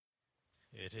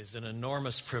It is an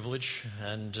enormous privilege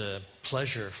and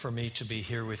pleasure for me to be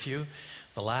here with you.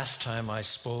 The last time I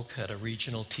spoke at a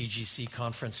regional TGC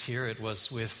conference here, it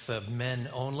was with men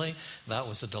only. That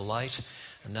was a delight.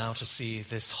 And now to see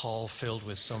this hall filled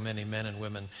with so many men and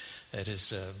women, it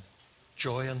is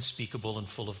joy unspeakable and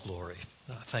full of glory.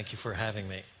 Thank you for having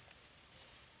me.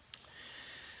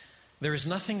 There is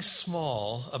nothing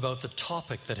small about the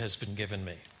topic that has been given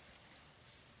me.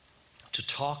 To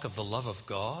talk of the love of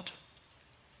God.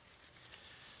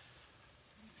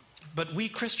 But we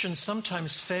Christians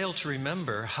sometimes fail to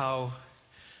remember how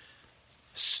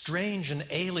strange and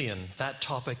alien that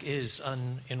topic is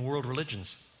in world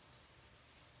religions.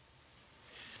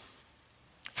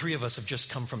 3 of us have just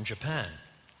come from Japan.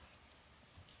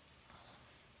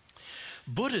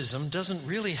 Buddhism doesn't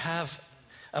really have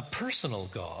a personal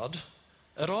God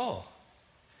at all.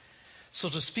 So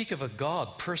to speak of a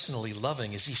God personally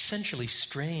loving is essentially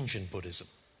strange in Buddhism.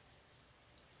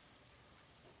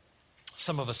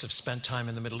 Some of us have spent time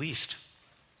in the Middle East.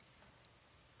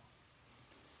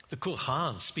 The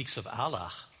Quran speaks of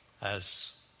Allah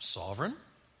as sovereign,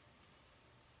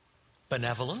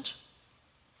 benevolent,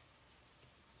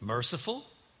 merciful,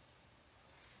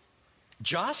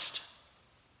 just,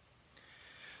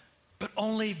 but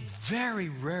only very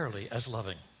rarely as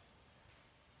loving.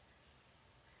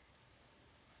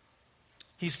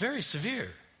 He's very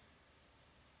severe.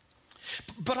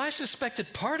 But I suspect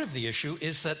that part of the issue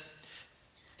is that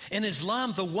in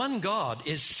Islam, the one God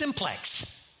is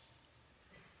simplex.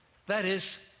 That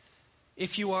is,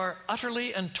 if you are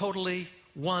utterly and totally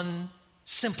one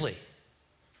simply.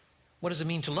 What does it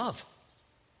mean to love?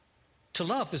 To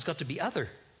love, there's got to be other.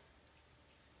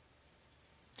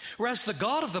 Whereas the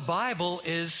God of the Bible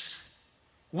is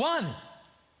one,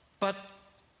 but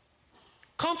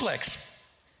complex.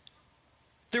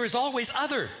 There is always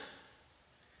other.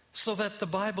 So that the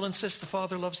Bible insists the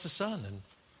Father loves the Son, and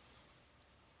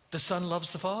the Son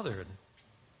loves the Father, and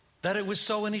that it was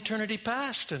so in eternity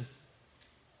past. And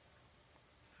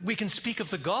we can speak of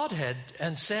the Godhead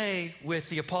and say with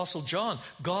the Apostle John,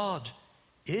 God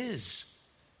is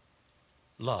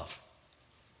love.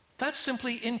 That's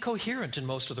simply incoherent in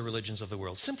most of the religions of the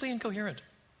world. Simply incoherent.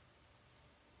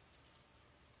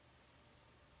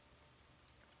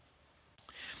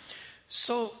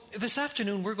 So this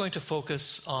afternoon we're going to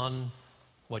focus on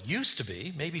what used to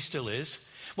be, maybe still is,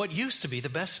 what used to be the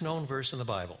best known verse in the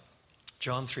Bible,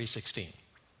 John 3:16.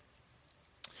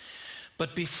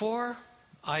 But before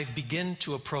I begin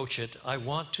to approach it, I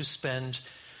want to spend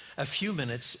a few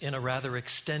minutes in a rather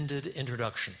extended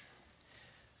introduction.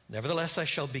 Nevertheless, I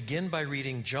shall begin by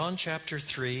reading John chapter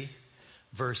 3,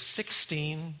 verse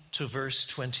 16 to verse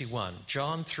 21.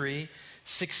 John 3,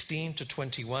 16 to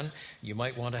 21. You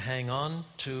might want to hang on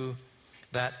to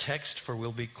that text, for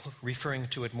we'll be referring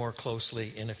to it more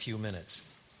closely in a few minutes.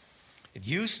 It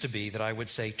used to be that I would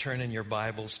say turn in your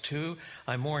Bibles to.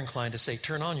 I'm more inclined to say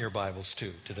turn on your Bibles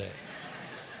to today.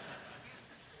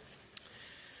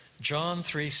 John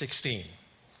 3:16.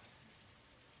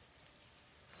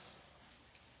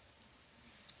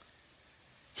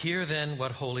 Hear then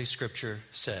what Holy Scripture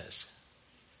says.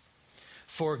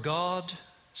 For God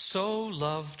so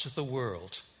loved the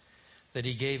world that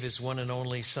he gave his one and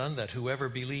only Son, that whoever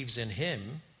believes in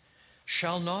him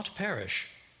shall not perish,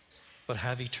 but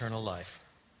have eternal life.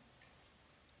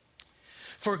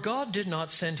 For God did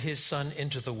not send his Son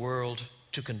into the world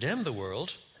to condemn the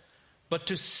world, but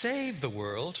to save the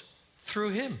world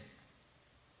through him.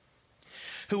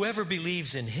 Whoever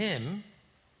believes in him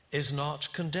is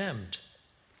not condemned,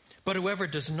 but whoever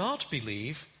does not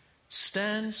believe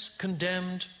stands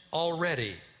condemned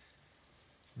already,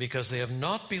 because they have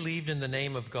not believed in the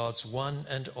name of God's one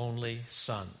and only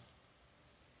Son.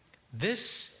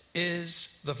 This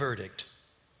is the verdict.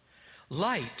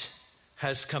 Light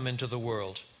has come into the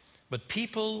world, but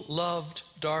people loved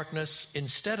darkness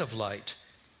instead of light,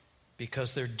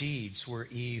 because their deeds were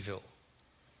evil.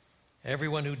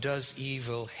 Everyone who does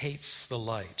evil hates the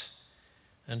light,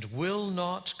 and will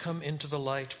not come into the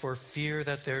light for fear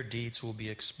that their deeds will be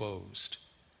exposed.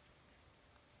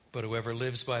 But whoever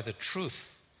lives by the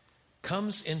truth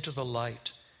comes into the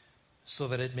light, so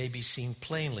that it may be seen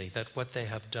plainly that what they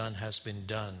have done has been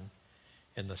done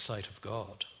in the sight of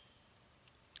God.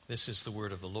 This is the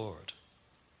word of the Lord.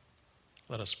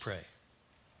 Let us pray.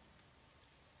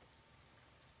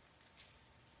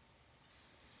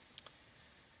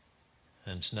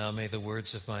 And now may the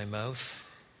words of my mouth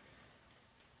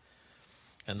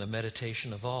and the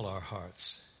meditation of all our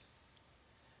hearts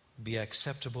be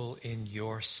acceptable in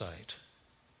your sight,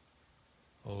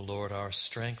 O Lord, our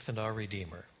strength and our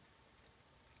Redeemer,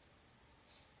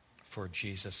 for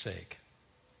Jesus' sake.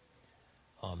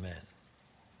 Amen.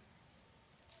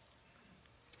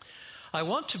 I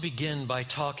want to begin by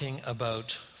talking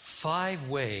about 5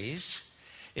 ways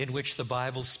in which the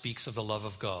Bible speaks of the love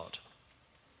of God.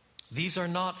 These are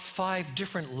not 5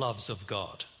 different loves of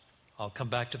God. I'll come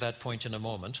back to that point in a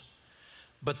moment.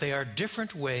 But they are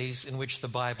different ways in which the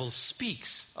Bible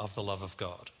speaks of the love of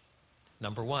God.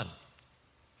 Number 1,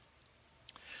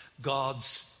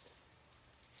 God's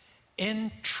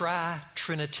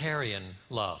intra-Trinitarian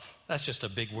love. That's just a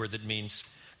big word that means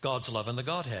God's love in the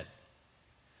Godhead.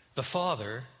 The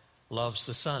Father loves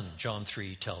the Son, John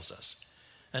 3 tells us,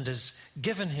 and has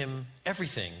given him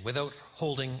everything without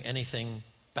holding anything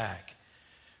back.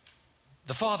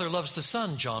 The Father loves the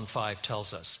Son, John 5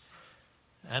 tells us,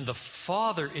 and the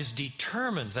Father is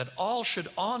determined that all should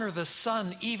honor the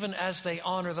Son even as they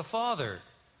honor the Father.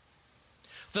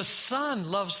 The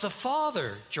Son loves the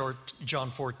Father,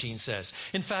 John 14 says.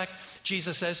 In fact,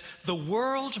 Jesus says, the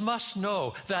world must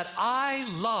know that I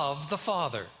love the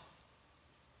Father.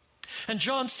 And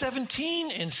John 17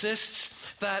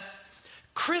 insists that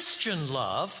Christian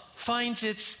love finds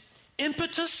its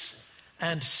impetus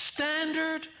and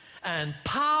standard and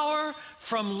power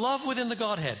from love within the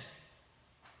Godhead.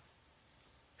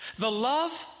 The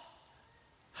love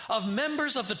of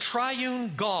members of the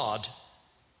triune God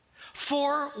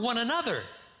for one another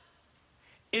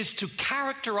is to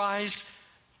characterize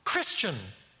Christian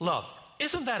love.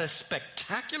 Isn't that a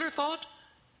spectacular thought?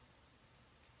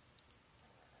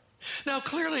 Now,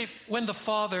 clearly, when the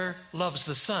Father loves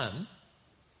the Son,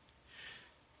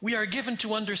 we are given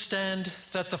to understand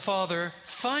that the Father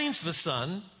finds the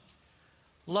Son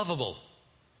lovable.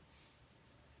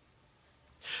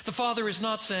 The Father is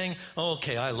not saying, oh,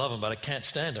 okay, I love him, but I can't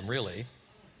stand him, really.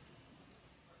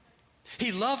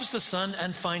 He loves the Son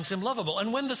and finds him lovable.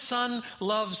 And when the Son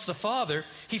loves the Father,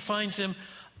 he finds him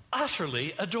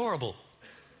utterly adorable.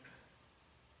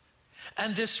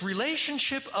 And this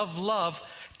relationship of love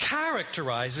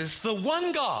characterizes the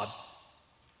one God,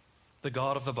 the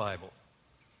God of the Bible.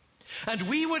 And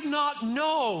we would not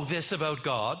know this about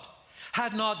God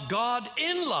had not God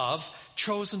in love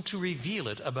chosen to reveal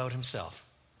it about himself.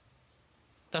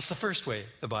 That's the first way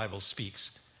the Bible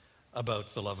speaks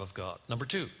about the love of God. Number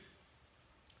 2,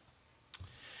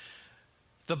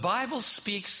 the Bible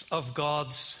speaks of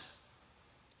God's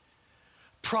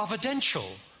providential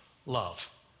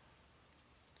love.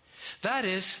 That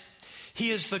is,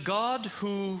 he is the God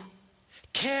who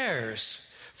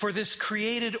cares for this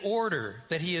created order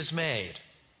that he has made.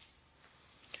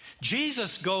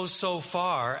 Jesus goes so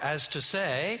far as to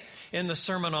say in the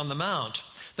Sermon on the Mount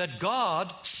that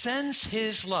God sends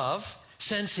his love,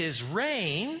 sends his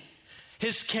reign,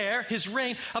 his care, his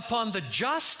reign upon the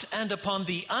just and upon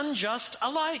the unjust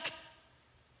alike.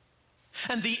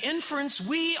 And the inference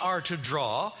we are to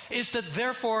draw is that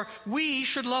therefore we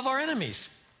should love our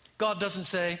enemies. God doesn't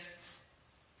say,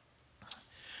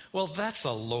 well, that's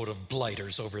a load of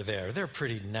blighters over there. They're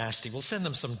pretty nasty. We'll send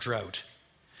them some drought.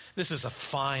 This is a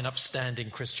fine, upstanding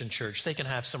Christian church. They can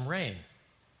have some rain.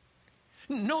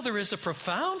 No, there is a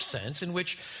profound sense in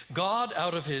which God,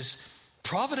 out of his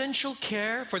providential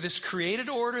care for this created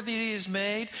order that he has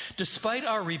made, despite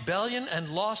our rebellion and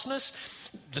lostness,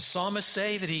 the psalmists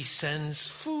say that he sends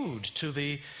food to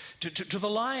the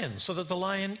lion so that the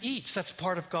lion eats. That's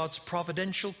part of God's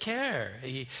providential care.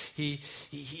 He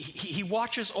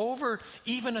watches over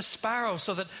even a sparrow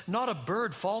so that not a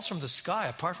bird falls from the sky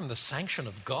apart from the sanction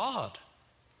of God.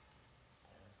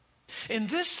 In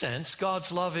this sense,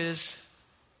 God's love is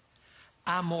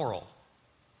amoral.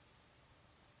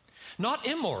 Not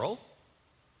immoral,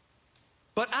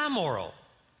 but amoral.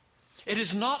 It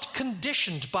is not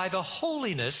conditioned by the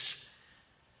holiness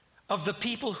of the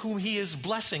people whom he is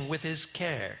blessing with his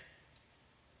care.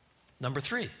 Number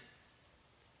 3,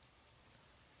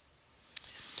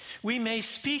 we may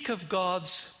speak of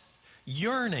God's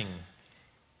yearning,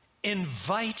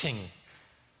 inviting,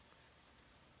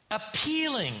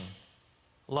 appealing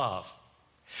love.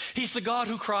 He's the God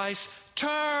who cries,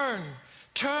 "Turn,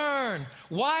 turn,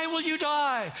 why will you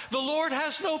die? The Lord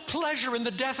has no pleasure in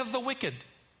the death of the wicked."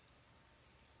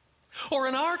 Or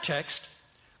in our text,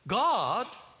 God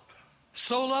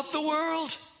so loved the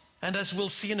world. And as we'll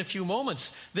see in a few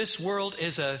moments, this world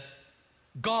is a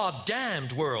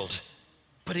God-damned world.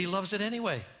 But he loves it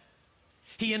anyway.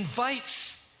 He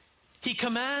invites. He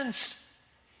commands.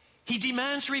 He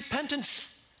demands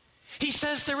repentance. He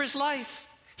says there is life.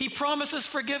 He promises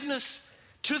forgiveness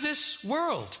to this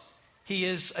world. He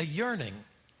is a yearning,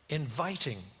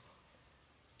 inviting,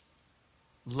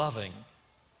 loving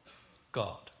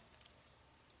God.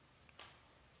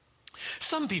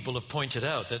 Some people have pointed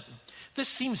out that This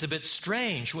seems a bit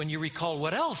strange when you recall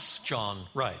what else John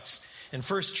writes. In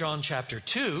 1 John chapter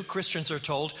 2, Christians are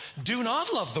told, do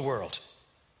not love the world.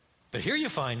 But here you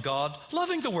find God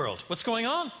loving the world. What's going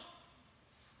on?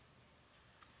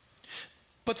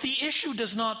 But the issue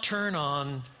does not turn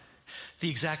on the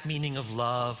exact meaning of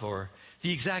love or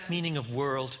the exact meaning of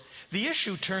world. The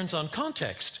issue turns on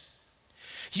context.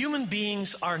 Human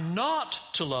beings are not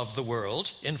to love the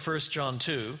world, in 1 John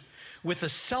 2, with a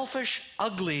selfish,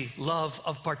 ugly love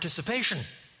of participation.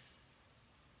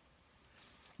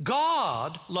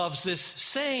 God loves this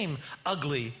same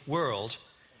ugly world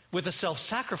with a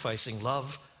self-sacrificing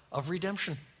love of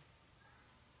redemption.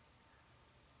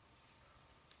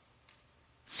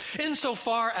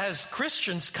 Insofar as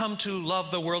Christians come to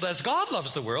love the world as God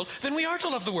loves the world, then we are to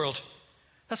love the world.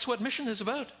 That's what mission is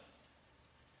about.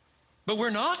 But we're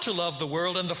not to love the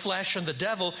world and the flesh and the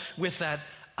devil with that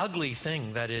ugly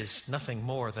thing that is nothing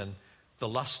more than the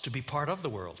lust to be part of the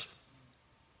world.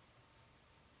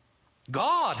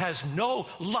 God has no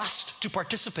lust to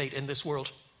participate in this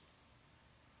world.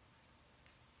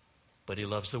 But he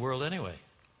loves the world anyway.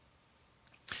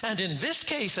 And in this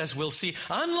case, as we'll see,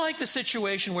 unlike the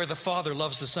situation where the Father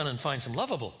loves the Son and finds him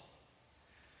lovable,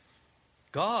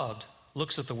 God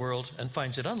looks at the world and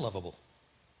finds it unlovable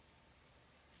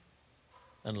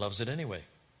and loves it anyway.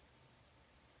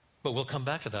 But we'll come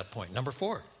back to that point. Number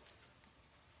 4.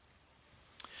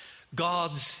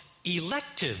 God's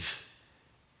elective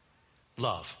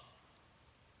love.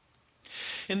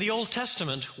 In the Old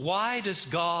Testament, why does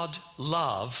God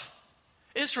love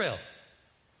Israel?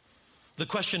 The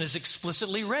question is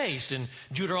explicitly raised in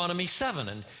Deuteronomy 7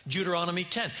 and Deuteronomy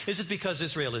 10. Is it because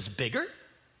Israel is bigger?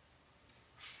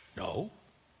 No.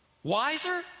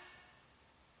 Wiser?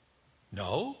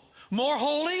 No. More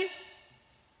holy?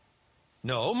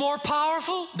 No. More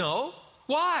powerful? No.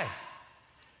 Why?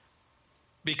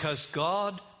 Because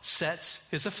God sets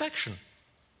his affection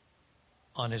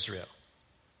on Israel.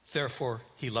 Therefore,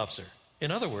 he loves her.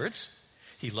 In other words,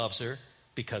 he loves her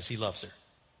because he loves her.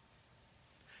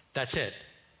 That's it.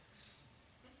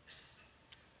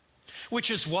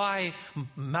 Which is why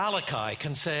Malachi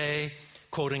can say,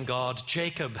 quoting God,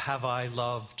 Jacob have I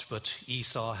loved, but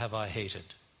Esau have I hated.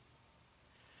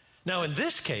 Now, in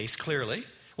this case, clearly,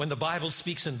 when the Bible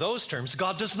speaks in those terms,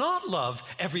 God does not love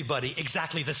everybody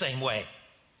exactly the same way.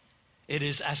 It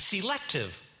is a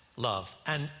selective love,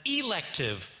 an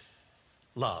elective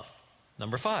love.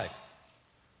 Number 5.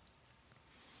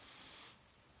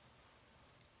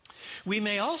 We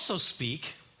may also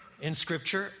speak in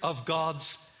Scripture of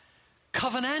God's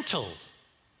covenantal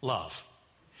love.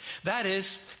 That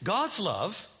is, God's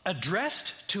love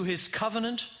addressed to his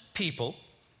covenant people,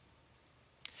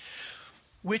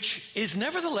 which is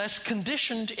nevertheless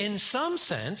conditioned in some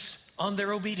sense on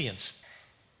their obedience.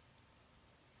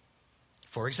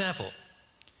 For example,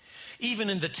 even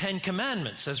in the 10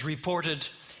 Commandments, as reported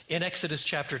in Exodus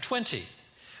chapter 20,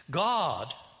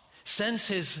 God sends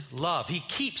his love. He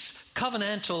keeps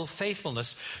covenantal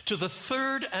faithfulness to the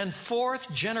 3rd and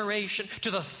 4th generation, to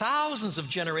the thousands of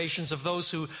generations of those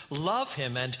who love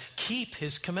him and keep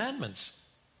his commandments.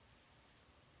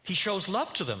 He shows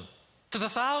love to them, to the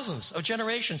thousands of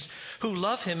generations who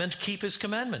love him and keep his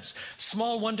commandments.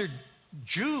 Small wonder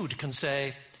Jude can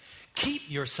say, keep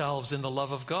yourselves in the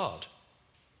love of God,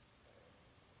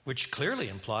 which clearly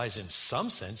implies in some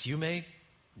sense you may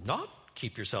not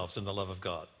keep yourselves in the love of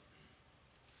God.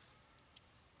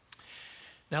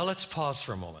 Now let's pause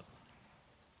for a moment.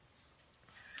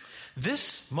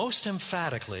 This, most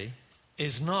emphatically,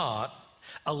 is not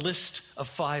a list of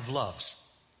 5 loves.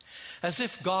 As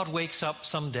if God wakes up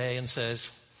someday and says,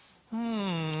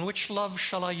 which love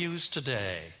shall I use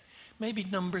today? Maybe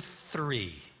number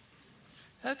 3.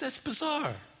 That's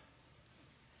bizarre.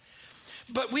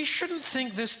 But we shouldn't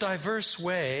think this diverse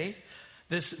way,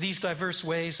 these diverse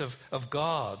ways of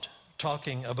God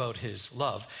talking about his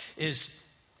love is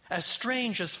as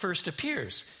strange as first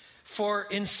appears. For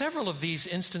in several of these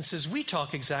instances, we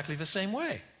talk exactly the same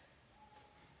way.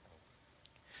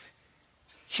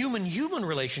 Human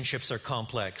relationships are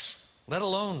complex, let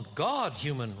alone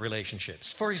God-human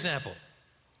relationships. For example,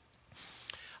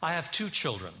 I have 2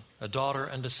 children, a daughter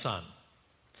and a son.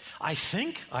 I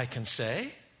think I can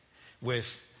say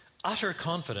with utter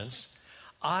confidence,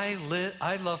 I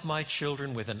love my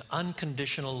children with an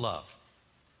unconditional love.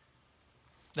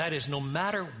 That is, no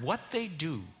matter what they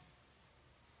do,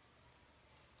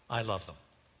 I love them.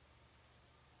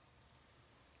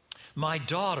 My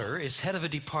daughter is head of a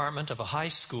department of a high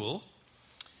school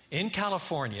in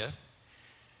California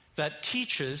that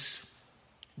teaches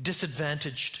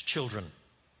disadvantaged children.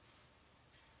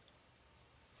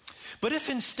 But if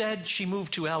instead she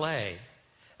moved to LA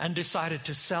and decided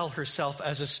to sell herself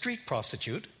as a street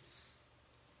prostitute,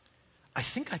 I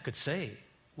think I could say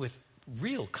with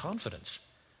real confidence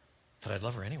that I'd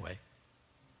love her anyway.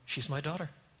 She's my daughter.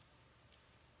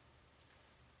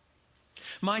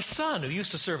 My son, who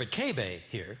used to serve at K-Bay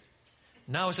here,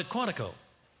 now is at Quantico.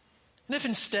 And if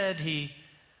instead he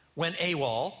went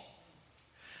AWOL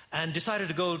and decided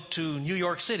to go to New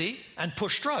York City and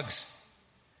push drugs,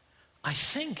 I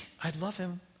think I'd love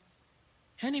him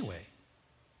anyway.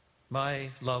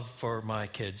 My love for my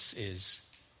kids is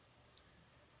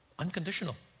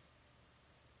unconditional.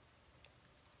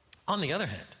 On the other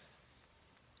hand,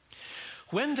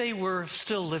 when they were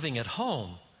still living at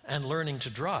home and learning to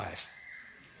drive,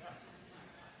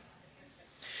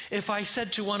 if I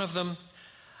said to one of them,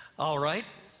 all right,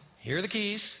 here are the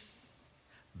keys,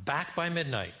 back by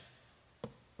midnight.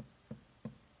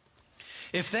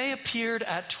 If they appeared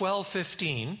at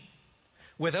 12:15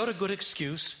 without a good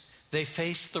excuse, they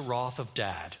faced the wrath of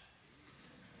Dad.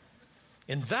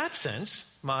 In that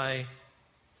sense, my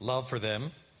love for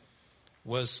them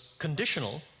was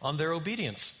conditional on their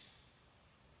obedience.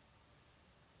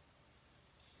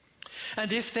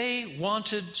 And if they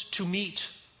wanted to meet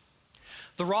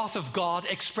the wrath of God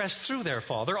expressed through their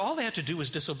father, all they had to do was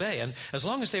disobey. And as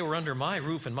long as they were under my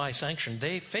roof and my sanction,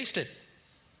 they faced it.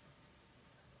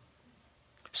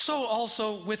 So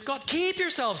also with God. Keep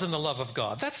yourselves in the love of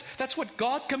God. That's what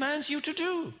God commands you to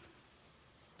do.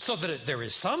 So that there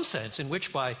is some sense in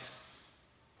which by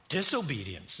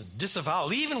disobedience and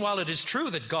disavowal, even while it is true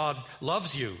that God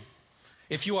loves you,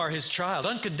 if you are his child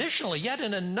unconditionally, yet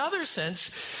in another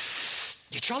sense,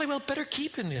 you jolly well better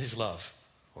keep in his love,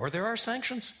 or there are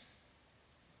sanctions.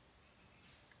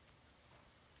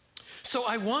 So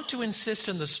I want to insist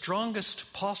in the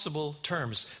strongest possible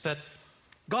terms that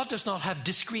God does not have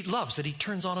discrete loves that he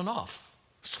turns on and off,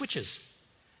 switches.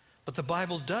 But the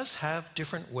Bible does have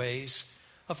different ways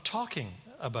of talking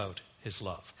about his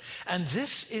love. And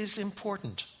this is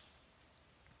important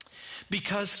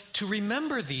because to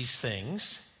remember these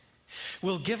things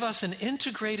will give us an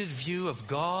integrated view of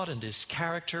God and his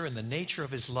character and the nature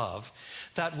of his love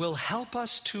that will help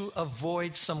us to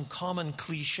avoid some common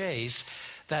cliches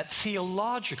that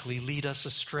theologically lead us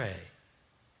astray.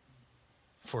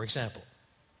 For example,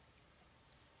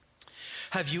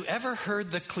 have you ever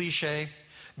heard the cliche,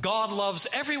 God loves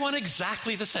everyone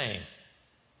exactly the same?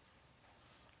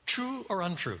 True or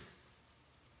untrue?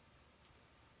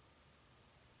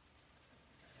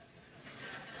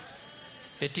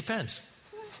 It depends.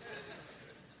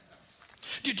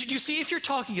 Did you see, if you're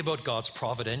talking about God's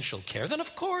providential care, then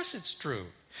of course it's true.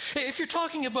 If you're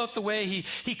talking about the way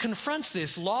he confronts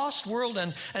this lost world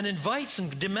and invites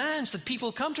and demands that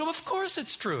people come to him, of course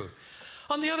it's true.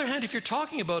 On the other hand, if you're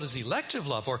talking about his elective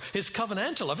love or his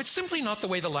covenantal love, it's simply not the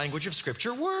way the language of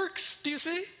Scripture works. Do you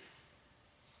see?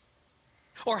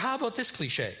 Or how about this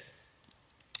cliche?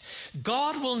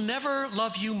 God will never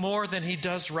love you more than he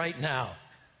does right now.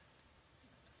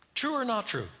 True or not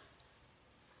true?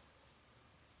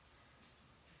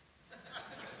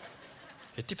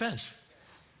 It depends.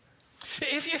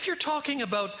 If you're talking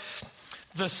about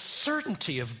the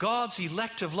certainty of God's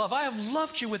elective love, I have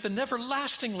loved you with an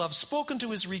everlasting love spoken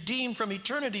to his redeemed from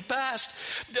eternity past.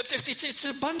 It's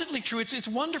abundantly true. It's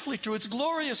wonderfully true. It's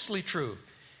gloriously true.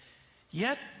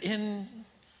 Yet in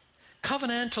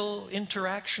covenantal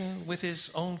interaction with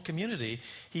his own community,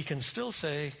 he can still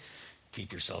say,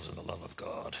 keep yourselves in the love of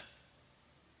God.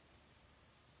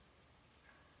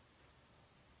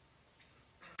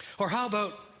 Or how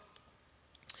about,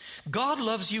 God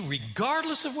loves you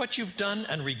regardless of what you've done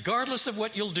and regardless of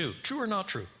what you'll do. True or not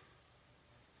true?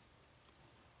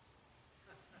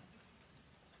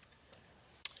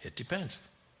 It depends.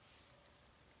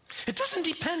 It doesn't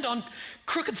depend on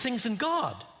crooked things in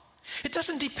God. It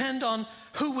doesn't depend on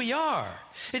who we are.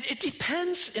 It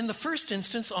depends in the first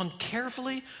instance on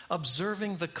carefully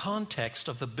observing the context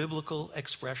of the biblical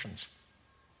expressions.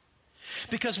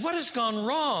 Because what has gone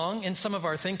wrong in some of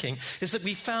our thinking is that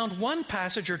we found one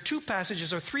passage or two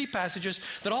passages or three passages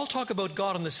that all talk about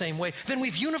God in the same way. Then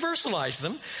we've universalized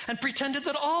them and pretended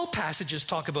that all passages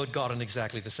talk about God in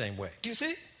exactly the same way. Do you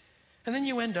see? And then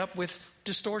you end up with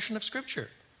distortion of Scripture.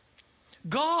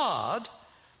 God,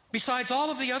 besides all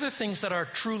of the other things that are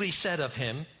truly said of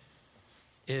him,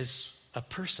 is a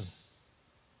person.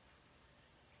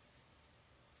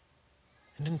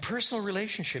 And in personal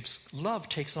relationships, love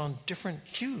takes on different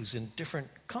hues in different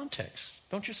contexts.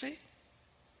 Don't you see?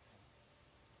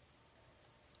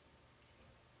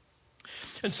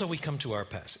 And so we come to our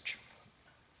passage.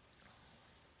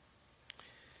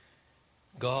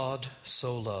 God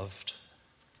so loved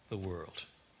the world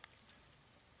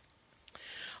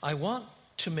I want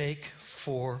to make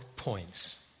 4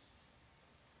 points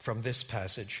from this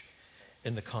passage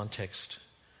in the context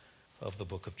of the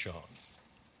book of John.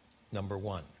 Number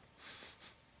 1,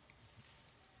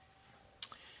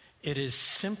 it is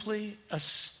simply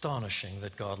astonishing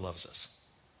that God loves us.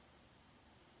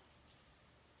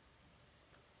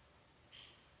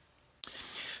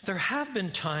 There have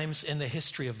been times in the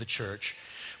history of the church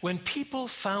when people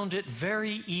found it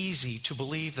very easy to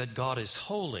believe that God is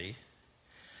holy,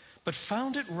 but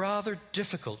found it rather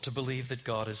difficult to believe that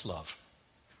God is love.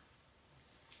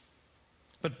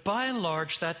 But by and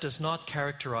large, that does not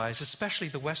characterize, especially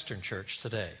the Western church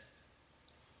today.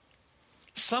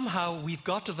 Somehow we've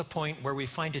got to the point where we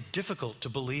find it difficult to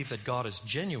believe that God is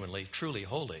genuinely, truly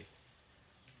holy,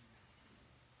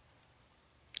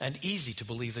 and easy to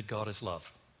believe that God is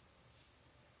love.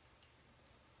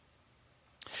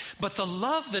 But the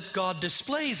love that God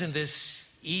displays in this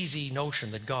easy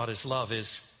notion that God is love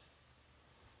is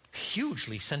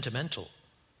hugely sentimental.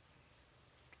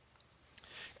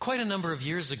 Quite a number of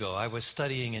years ago, I was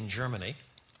studying in Germany.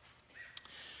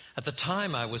 At the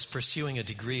time, I was pursuing a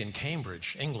degree in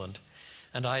Cambridge, England,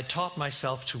 and I had taught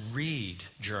myself to read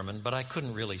German, but I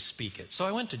couldn't really speak it. So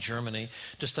I went to Germany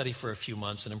to study for a few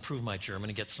months and improve my German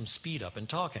and get some speed up in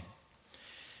talking.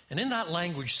 And in that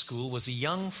language school was a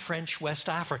young French West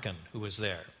African who was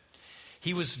there.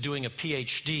 He was doing a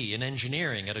PhD in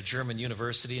engineering at a German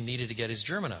university and needed to get his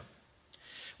German up.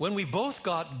 When we both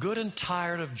got good and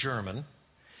tired of German,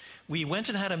 we went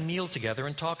and had a meal together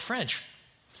and talked French.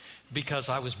 Because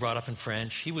I was brought up in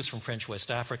French, he was from French West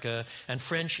Africa, and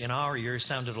French in our ears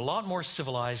sounded a lot more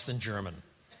civilized than German.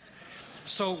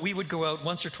 So we would go out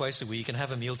once or twice a week and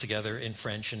have a meal together in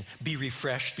French and be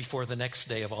refreshed before the next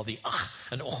day of all the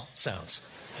and sounds.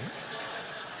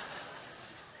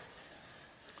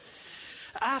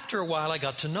 After a while, I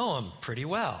got to know him pretty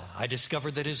well. I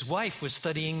discovered that his wife was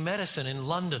studying medicine in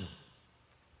London.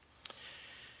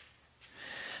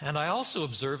 And I also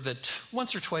observed that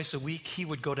once or twice a week, he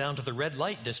would go down to the red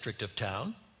light district of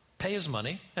town, pay his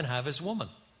money, and have his woman.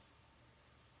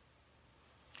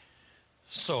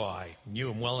 So I knew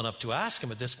him well enough to ask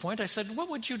him at this point. I said, what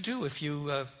would you do if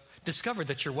you discovered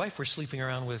that your wife were sleeping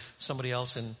around with somebody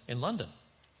else in London?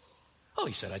 Oh,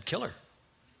 he said, I'd kill her.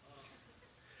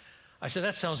 I said,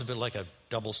 that sounds a bit like a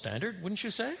double standard, wouldn't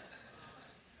you say?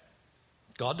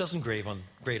 God doesn't grade on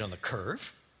the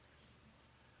curve.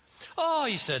 Oh,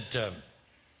 he said,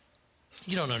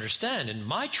 you don't understand. In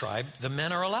my tribe, the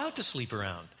men are allowed to sleep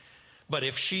around. But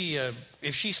if she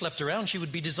slept around, she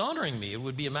would be dishonoring me. It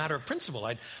would be a matter of principle.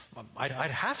 I'd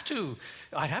have to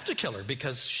kill her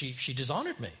because she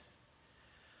dishonored me.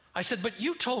 I said, but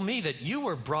you told me that you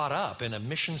were brought up in a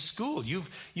mission school. You've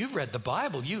read the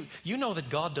Bible. You know that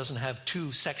God doesn't have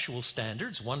 2 sexual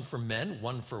standards, one for men,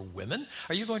 one for women.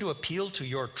 Are you going to appeal to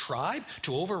your tribe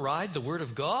to override the word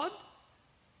of God?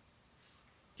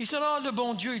 He said, le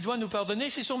bon Dieu, il doit nous pardonner,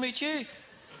 c'est son métier.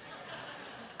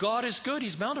 God is good.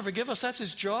 He's bound to forgive us. That's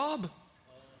his job.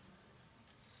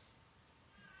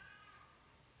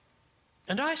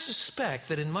 And I suspect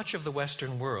that in much of the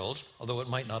Western world, although it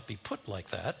might not be put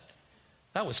like that,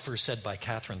 that was first said by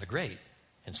Catherine the Great,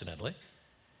 incidentally.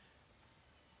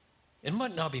 It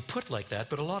might not be put like that,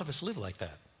 but a lot of us live like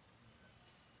that.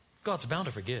 God's bound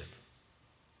to forgive.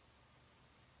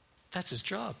 That's his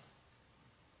job.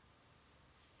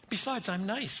 Besides, I'm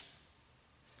nice.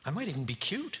 I might even be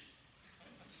cute.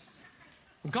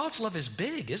 God's love is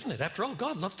big, isn't it? After all,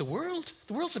 God loved the world.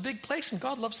 The world's a big place, and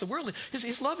God loves the world.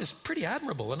 His love is pretty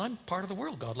admirable, and I'm part of the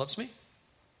world. God loves me.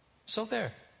 So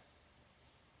there.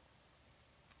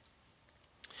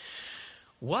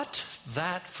 What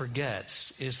that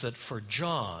forgets is that for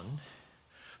John,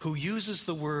 who uses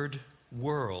the word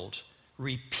world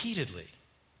repeatedly,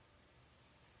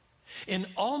 in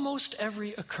almost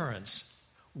every occurrence,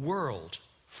 world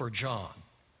for John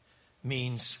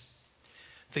means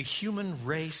the human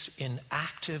race in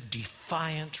active,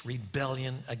 defiant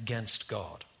rebellion against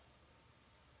God.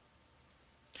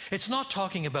 It's not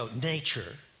talking about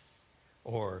nature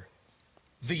or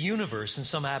the universe in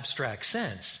some abstract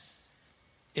sense.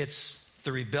 It's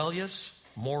the rebellious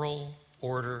moral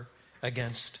order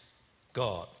against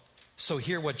God. So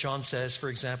hear what John says, for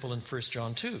example, in 1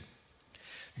 John 2.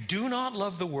 Do not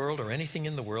love the world or anything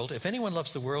in the world. If anyone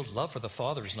loves the world, love for the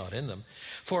Father is not in them.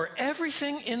 For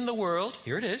everything in the world,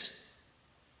 here it is,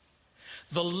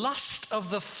 the lust of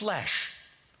the flesh,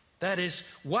 that is,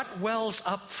 what wells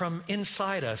up from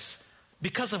inside us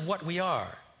because of what we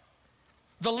are.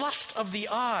 The lust of the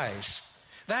eyes,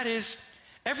 that is,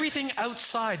 everything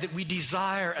outside that we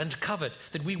desire and covet,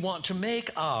 that we want to make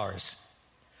ours.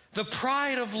 The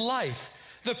pride of life,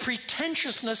 the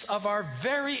pretentiousness of our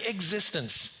very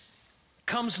existence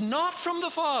comes not from the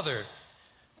Father,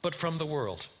 but from the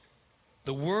world.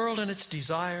 The world and its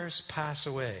desires pass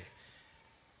away,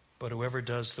 but whoever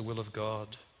does the will of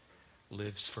God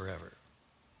lives forever.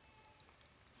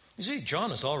 You see,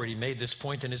 John has already made this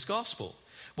point in his gospel.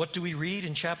 What do we read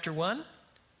in chapter 1,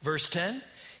 verse 10?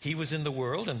 He was in the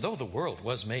world, and though the world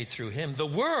was made through him, the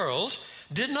world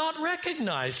did not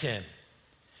recognize him.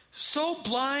 So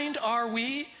blind are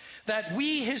we that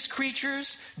we, his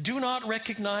creatures, do not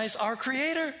recognize our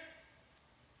Creator.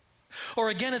 Or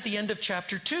again at the end of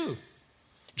chapter 2,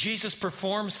 Jesus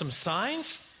performs some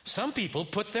signs. Some people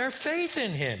put their faith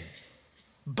in him.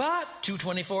 But,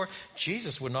 2:24,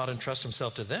 Jesus would not entrust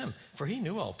himself to them, for he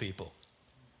knew all people.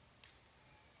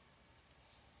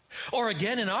 Or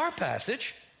again in our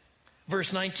passage,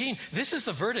 verse 19, this is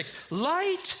the verdict.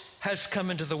 Light has come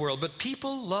into the world, but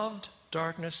people loved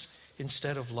darkness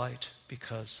instead of light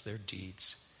because their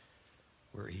deeds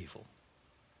were evil.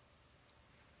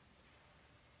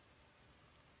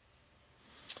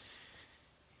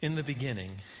 In the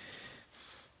beginning,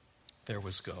 there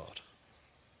was God.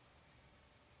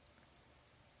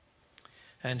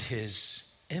 And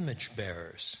his image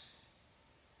bearers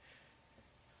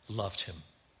loved him.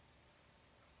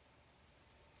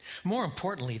 More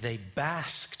importantly, they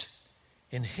basked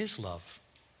in his love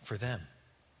for them.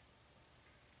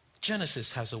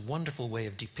 Genesis has a wonderful way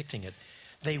of depicting it.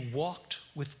 They walked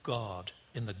with God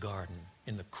in the garden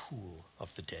in the cool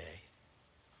of the day.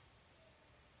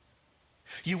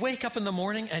 You wake up in the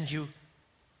morning and you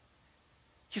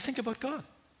think about God.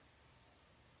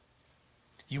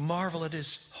 You marvel at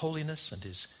his holiness and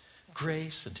his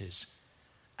grace and his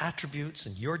attributes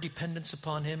and your dependence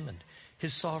upon him and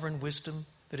his sovereign wisdom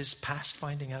that is past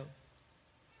finding out.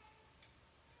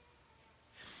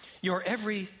 Your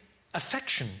every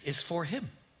affection is for him.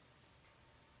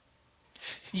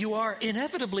 You are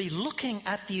inevitably looking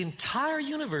at the entire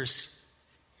universe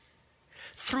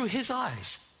through his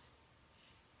eyes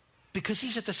because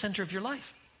he's at the center of your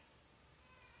life.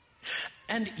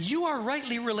 And you are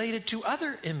rightly related to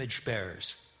other image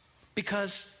bearers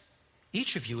because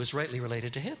each of you is rightly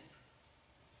related to him.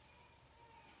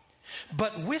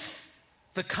 But with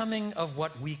the coming of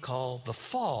what we call the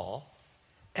fall,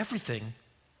 everything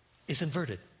is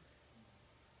inverted.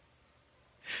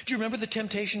 Do you remember the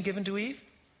temptation given to Eve?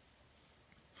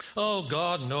 Oh,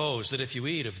 God knows that if you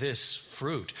eat of this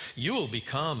fruit, you will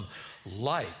become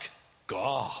like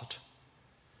God.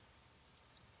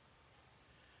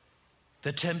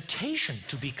 The temptation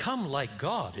to become like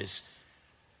God is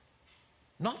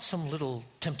not some little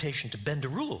temptation to bend a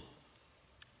rule,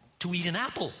 to eat an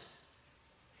apple.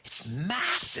 It's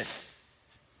massive.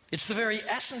 It's the very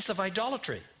essence of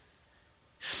idolatry.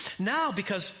 Now,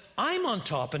 because I'm on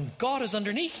top and God is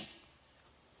underneath,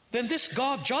 then this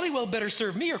God jolly well better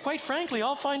serve me, or quite frankly,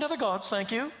 I'll find other gods,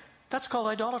 thank you. That's called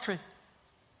idolatry.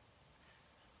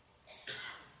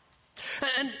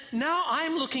 And now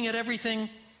I'm looking at everything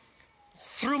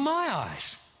through my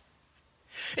eyes.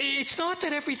 It's not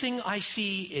that everything I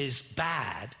see is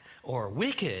bad or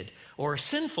wicked or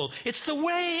sinful. It's the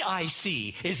way I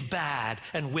see is bad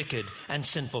and wicked and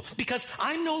sinful. Because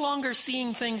I'm no longer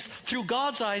seeing things through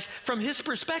God's eyes from his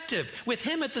perspective, with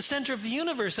him at the center of the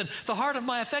universe and the heart of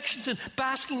my affections and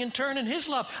basking in turn in his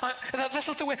love. That's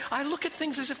not the way. I look at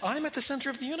things as if I'm at the center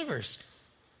of the universe.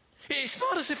 It's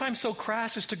not as if I'm so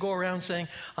crass as to go around saying,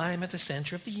 I'm at the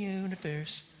center of the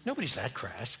universe. Nobody's that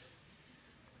crass.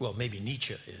 Well, maybe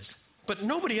Nietzsche is. But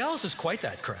nobody else is quite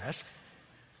that crass.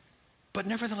 But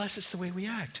nevertheless, it's the way we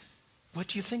act. What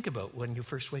do you think about when you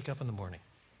first wake up in the morning?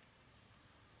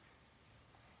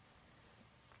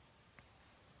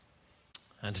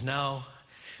 And now,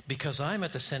 because I'm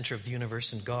at the center of the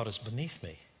universe and God is beneath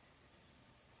me,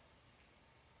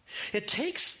 it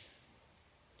takes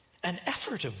an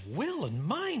effort of will and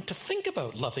mind to think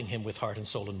about loving him with heart and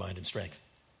soul and mind and strength.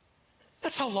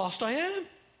 That's how lost I am.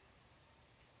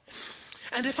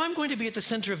 And if I'm going to be at the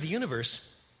center of the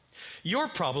universe, your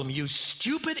problem, you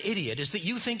stupid idiot, is that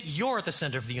you think you're at the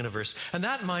center of the universe. And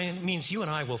that means you and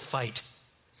I will fight.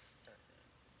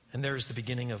 And there's the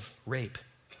beginning of rape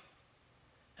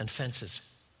and fences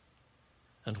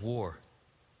and war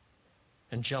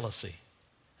and jealousy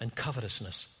and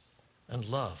covetousness and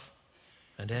love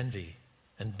and envy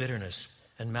and bitterness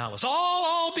and malice.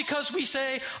 All because we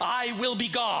say, I will be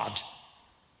God.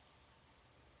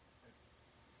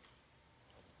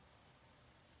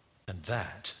 And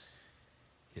that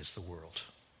is the world.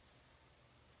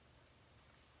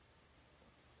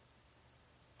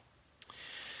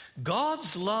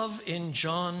 God's love in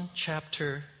John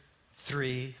chapter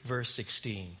 3, verse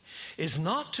 16, is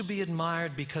not to be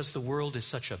admired because the world is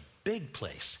such a big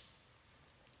place,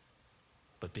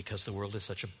 but because the world is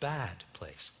such a bad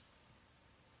place.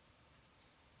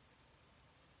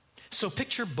 So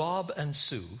picture Bob and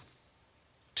Sue,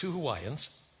 two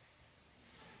Hawaiians,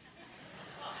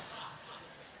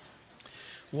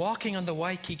 walking on the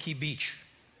Waikiki beach.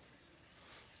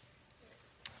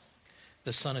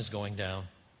 The sun is going down.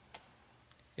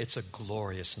 It's a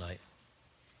glorious night.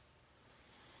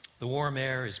 The warm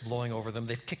air is blowing over them.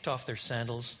 They've kicked off their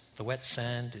sandals. The wet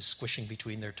sand is squishing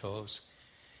between their toes.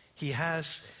 He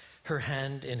has her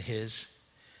hand in his.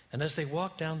 And as they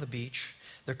walk down the beach,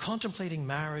 they're contemplating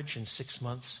marriage in 6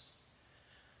 months.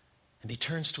 And he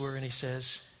turns to her and he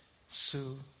says,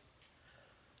 "Sue,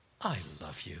 I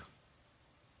love you.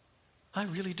 I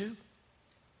really do."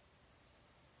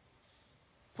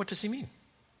 What does he mean?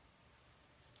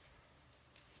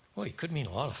 Well, he could mean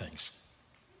a lot of things.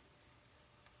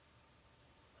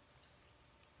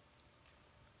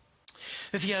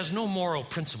 If he has no moral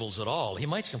principles at all, he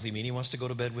might simply mean he wants to go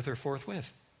to bed with her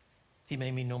forthwith. He may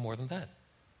mean no more than that.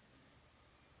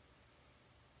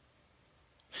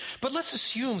 But let's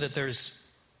assume that there's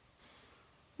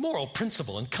moral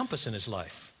principle and compass in his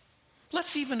life.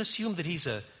 Let's even assume that he's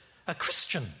a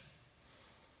Christian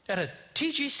at a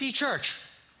TGC church.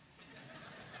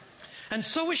 And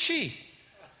so is she.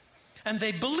 And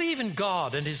they believe in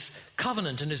God and His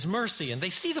covenant and His mercy, and they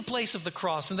see the place of the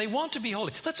cross, and they want to be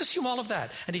holy. Let's assume all of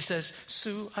that. And he says,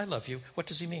 "Sue, I love you." What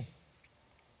does he mean?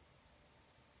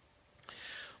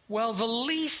 Well, the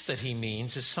least that he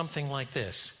means is something like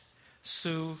this: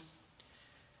 "Sue,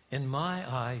 in my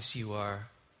eyes, you are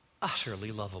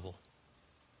utterly lovable."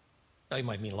 Now, he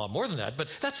might mean a lot more than that, but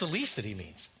that's the least that he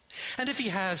means. And if he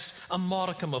has a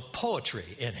modicum of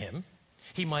poetry in him,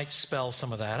 he might spell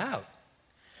some of that out.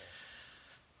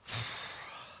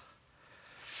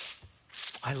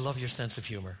 I love your sense of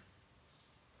humor.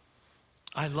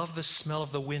 I love the smell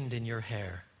of the wind in your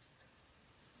hair.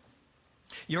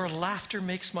 Your laughter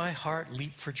makes my heart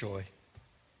leap for joy.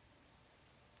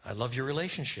 I love your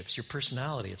relationships, your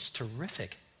personality. It's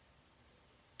terrific.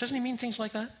 Doesn't he mean things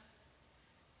like that?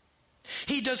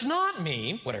 He does not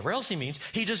mean, whatever else he means,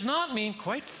 he does not mean,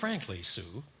 quite frankly,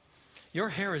 Sue, your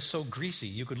hair is so greasy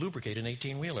you could lubricate an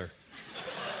 18-wheeler.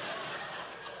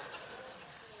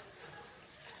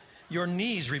 Your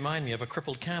knees remind me of a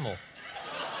crippled camel.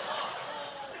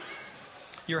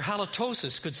 Your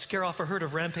halitosis could scare off a herd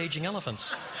of rampaging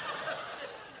elephants.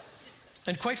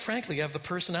 And quite frankly, you have the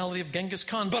personality of Genghis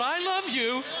Khan. But I love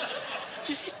you.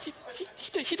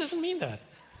 He doesn't mean that.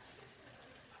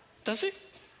 Does he?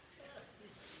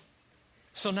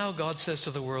 So now God says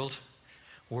to the world,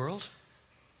 "World,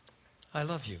 I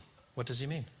love you." What does he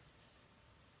mean?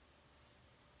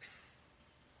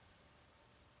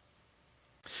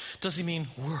 Does he mean,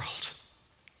 "World,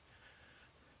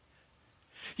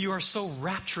 you are so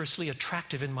rapturously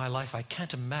attractive in my life, I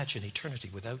can't imagine eternity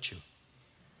without you.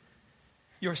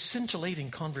 Your scintillating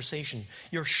conversation,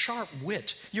 your sharp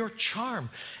wit, your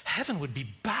charm, heaven would be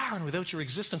barren without your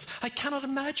existence. I cannot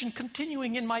imagine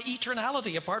continuing in my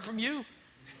eternality apart from you."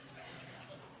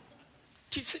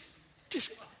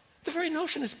 The very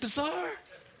notion is bizarre.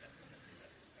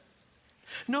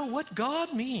 No, what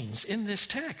God means in this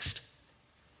text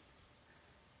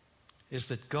is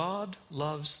that God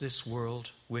loves this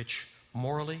world which,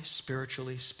 morally,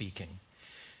 spiritually speaking,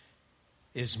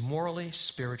 is morally,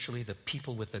 spiritually the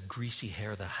people with the greasy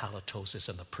hair, the halitosis,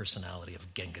 and the personality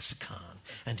of Genghis Khan.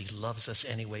 And he loves us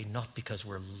anyway, not because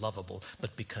we're lovable,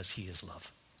 but because he is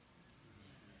love.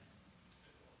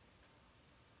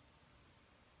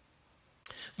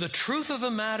 The truth of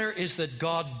the matter is that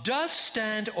God does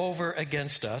stand over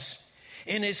against us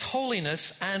in his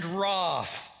holiness and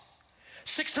wrath.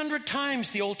 600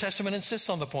 times the Old Testament insists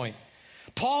on the point.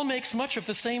 Paul makes much of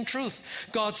the same truth.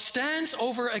 God stands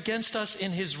over against us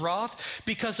in his wrath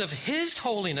because of his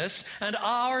holiness and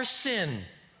our sin.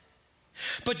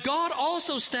 But God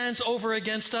also stands over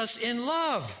against us in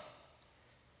love,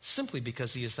 simply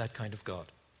because he is that kind of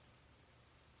God.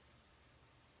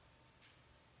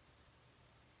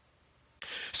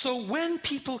 So when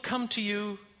people come to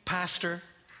you, pastor,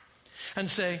 and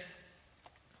say,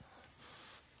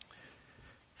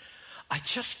 "I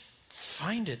just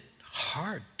find it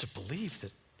hard to believe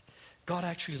that God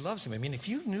actually loves him. I mean, if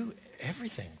you knew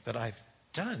everything that I've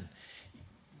done,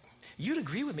 you'd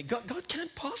agree with me. God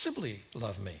can't possibly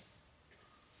love me."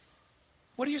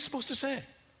 What are you supposed to say?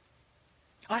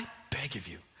 I beg of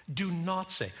you, do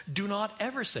not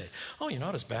ever say, "Oh, you're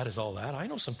not as bad as all that. I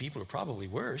know some people who are probably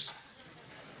worse."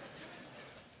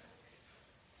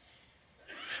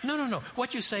 No.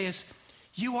 What you say is,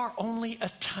 you are only a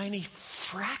tiny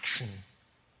fraction.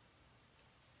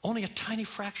 Only a tiny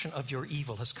fraction of your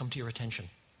evil has come to your attention.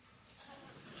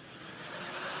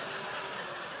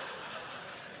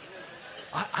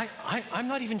 I'm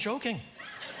not even joking.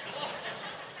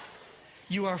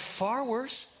 You are far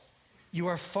worse. You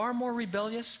are far more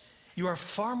rebellious. You are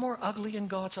far more ugly in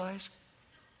God's eyes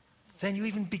than you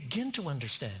even begin to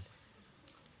understand.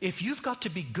 If you've got to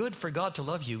be good for God to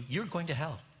love you, you're going to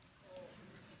hell.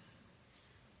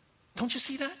 Don't you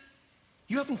see that?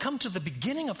 You haven't come to the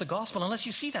beginning of the gospel unless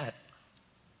you see that.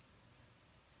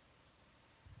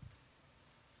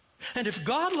 And if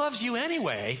God loves you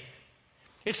anyway,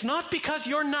 it's not because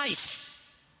you're nice,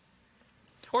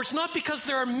 or it's not because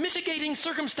there are mitigating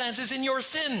circumstances in your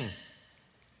sin.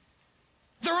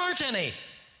 There aren't any.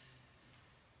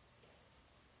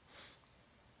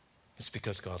 It's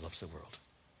because God loves the world.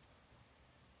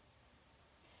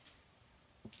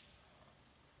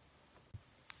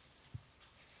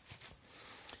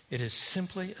 It is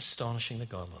simply astonishing that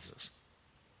God loves us.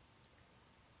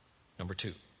 Number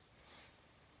 2.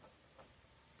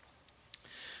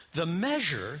 The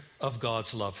measure of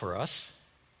God's love for us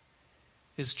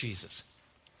is Jesus.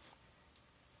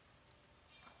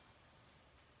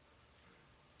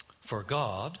 For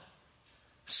God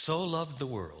so loved the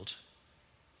world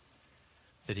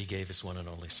that he gave his one and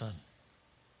only Son.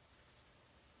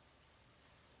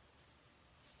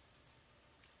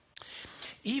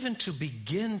 Even to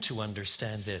begin to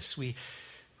understand this, we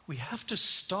have to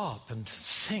stop and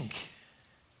think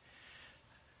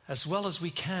as well as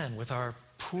we can with our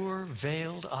poor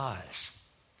veiled eyes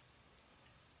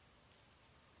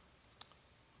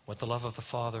what the love of the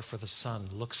Father for the Son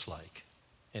looks like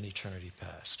in eternity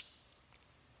past.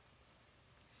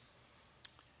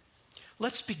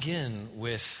 Let's begin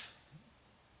with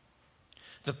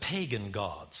the pagan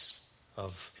gods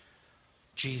of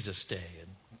Jesus' day and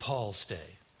Paul's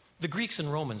day. The Greeks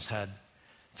and Romans had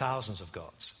thousands of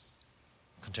gods.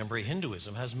 Contemporary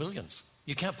Hinduism has millions.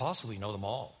 You can't possibly know them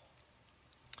all.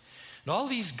 And all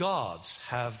these gods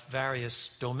have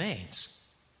various domains.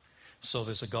 So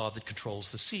there's a god that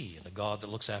controls the sea, and a god that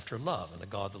looks after love, and a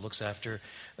god that looks after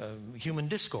human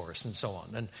discourse, and so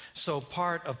on. And so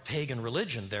part of pagan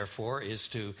religion, therefore, is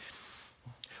to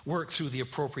work through the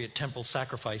appropriate temple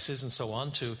sacrifices and so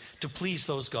on to please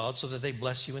those gods so that they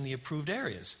bless you in the approved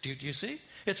areas. Do you see?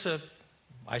 It's a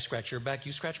I scratch your back,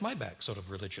 you scratch my back sort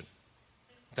of religion.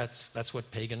 That's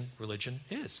what pagan religion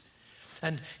is.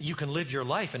 And you can live your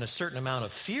life in a certain amount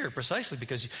of fear precisely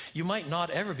because you might not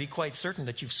ever be quite certain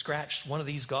that you've scratched one of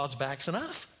these gods' backs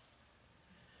enough.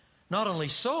 Not only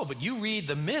so, but you read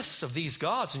the myths of these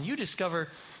gods and you discover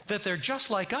that they're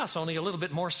just like us, only a little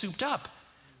bit more souped up.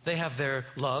 They have their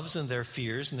loves and their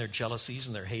fears and their jealousies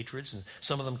and their hatreds, and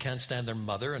some of them can't stand their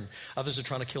mother, and others are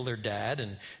trying to kill their dad,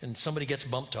 and somebody gets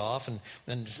bumped off,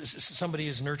 and somebody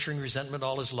is nurturing resentment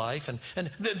all his life, and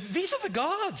these are the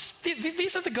gods.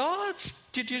 These are the gods.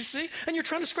 Do you see? And you're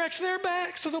trying to scratch their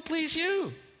back so they'll please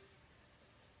you.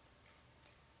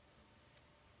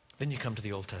 Then you come to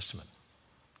the Old Testament.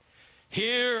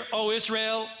 Hear, O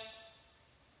Israel,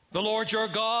 the Lord your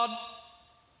God,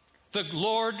 the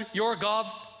Lord your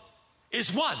God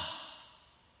is one.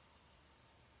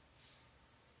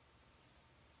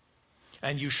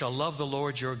 And you shall love the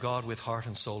Lord your God with heart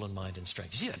and soul and mind and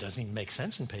strength. You see, that doesn't even make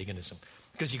sense in paganism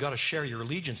because you've got to share your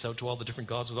allegiance out to all the different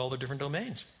gods with all their different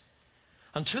domains.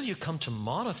 Until you come to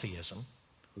monotheism,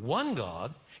 one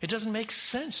God, it doesn't make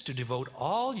sense to devote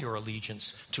all your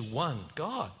allegiance to one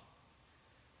God.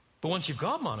 But once you've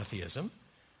got monotheism,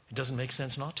 it doesn't make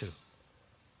sense not to.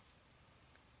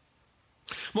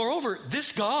 Moreover,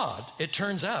 this God, it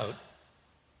turns out,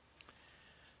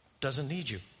 doesn't need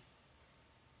you.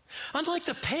 Unlike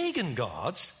the pagan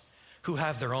gods, who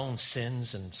have their own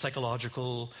sins and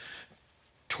psychological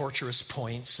torturous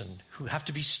points and who have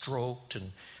to be stroked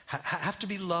and have to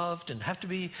be loved and have to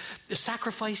be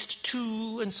sacrificed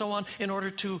to and so on in order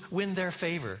to win their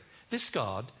favor, this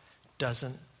God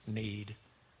doesn't need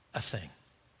a thing.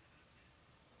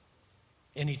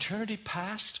 In eternity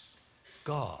past,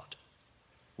 God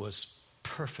was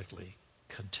perfectly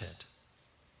content.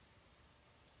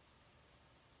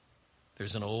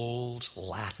 There's an old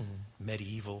Latin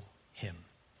medieval hymn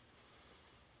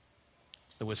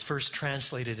that was first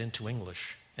translated into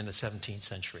English in the 17th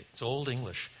century. It's Old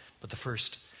English, but the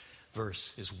first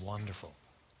verse is wonderful.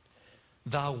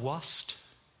 Thou wast,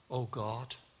 O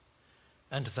God,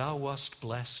 and thou wast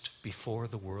blessed before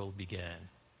the world began.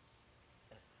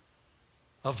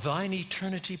 Of thine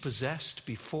eternity possessed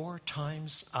before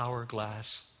time's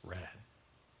hourglass ran.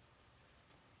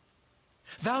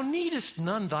 Thou needest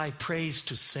none thy praise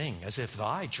to sing, as if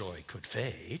thy joy could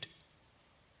fade.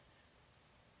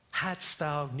 Hadst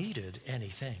thou needed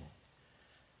anything,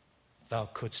 thou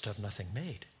couldst have nothing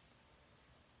made.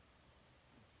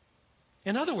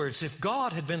 In other words, if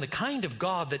God had been the kind of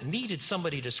God that needed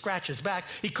somebody to scratch his back,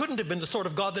 he couldn't have been the sort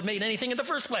of God that made anything in the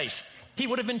first place. He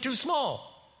would have been too small.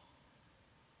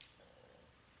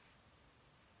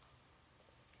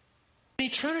 In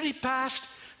eternity past,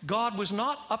 God was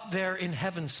not up there in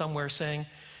heaven somewhere saying,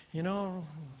 you know,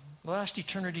 last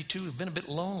eternity too, I've been a bit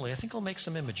lonely. I think I'll make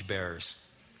some image bearers.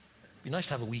 It'd be nice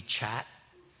to have a wee chat.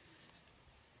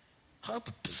 How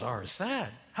bizarre is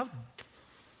that?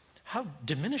 How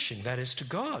diminishing that is to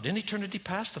God. In eternity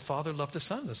past, the Father loved the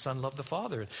Son loved the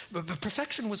Father. But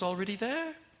perfection was already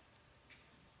there.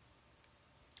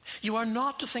 You are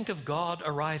not to think of God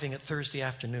arriving at Thursday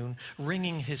afternoon,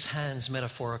 wringing his hands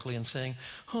metaphorically and saying,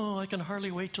 oh, I can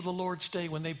hardly wait till the Lord's Day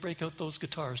when they break out those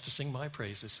guitars to sing my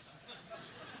praises.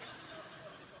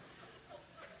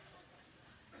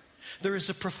 There is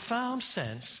a profound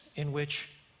sense in which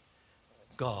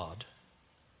God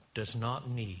does not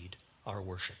need our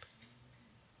worship.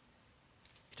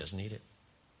 He doesn't need it.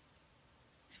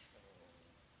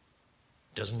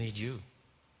 Doesn't need you.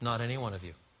 Not any one of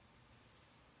you.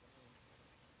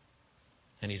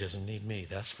 And he doesn't need me,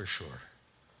 that's for sure.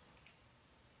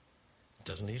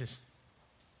 Doesn't need us.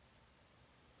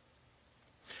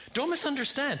 Don't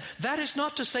misunderstand. That is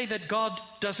not to say that God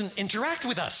doesn't interact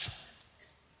with us.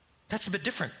 That's a bit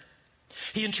different.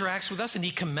 He interacts with us and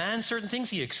he commands certain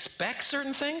things. He expects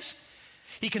certain things.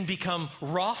 He can become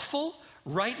wrathful,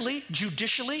 rightly,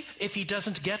 judicially, if he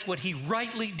doesn't get what he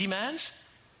rightly demands.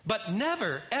 But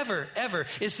never, ever, ever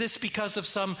is this because of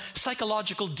some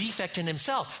psychological defect in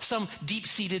himself, some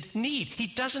deep-seated need. He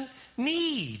doesn't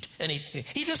need anything.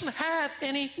 He doesn't have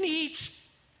any needs.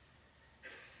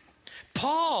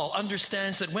 Paul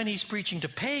understands that when he's preaching to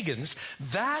pagans,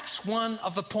 that's one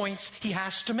of the points he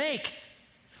has to make.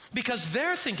 Because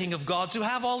they're thinking of gods who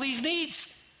have all these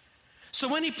needs. So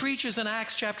when he preaches in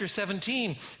Acts chapter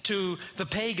 17 to the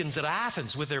pagans at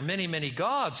Athens with their many, many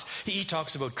gods, he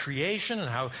talks about creation and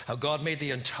how God made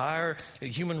the entire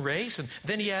human race. And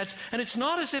then he adds, and it's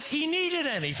not as if he needed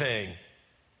anything,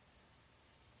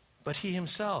 but he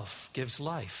himself gives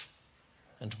life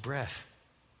and breath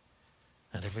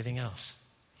and everything else,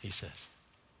 he says.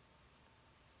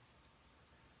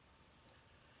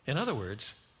 In other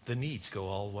words, the needs go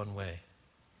all one way.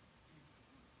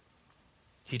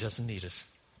 He doesn't need us.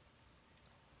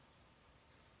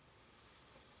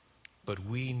 But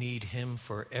we need him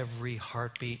for every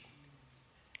heartbeat,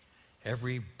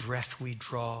 every breath we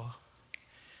draw,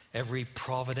 every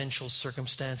providential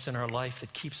circumstance in our life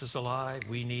that keeps us alive.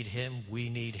 We need him. We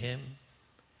need him.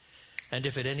 And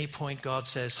if at any point God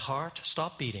says, heart,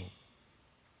 stop beating,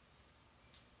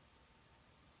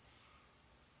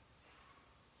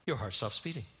 your heart stops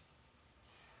beating.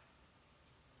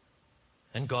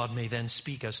 And God may then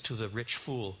speak as to the rich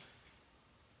fool,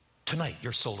 tonight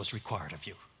your soul is required of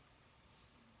you.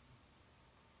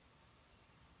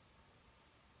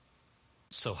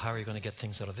 So how are you going to get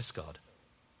things out of this God?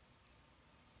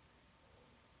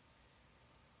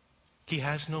 He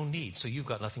has no need, so you've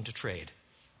got nothing to trade.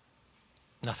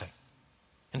 Nothing.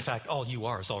 In fact, all you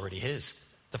are is already his.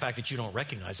 The fact that you don't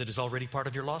recognize it is already part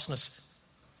of your lostness.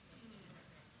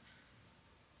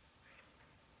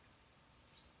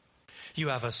 You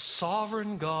have a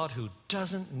sovereign God who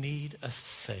doesn't need a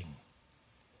thing.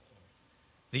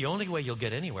 The only way you'll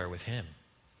get anywhere with him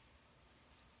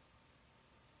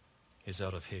is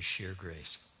out of his sheer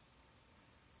grace.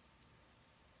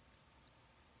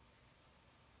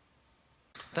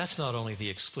 That's not only the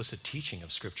explicit teaching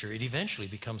of Scripture, it eventually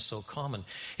becomes so common.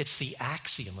 It's the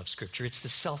axiom of Scripture. It's the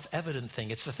self-evident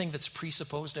thing. It's the thing that's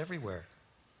presupposed everywhere.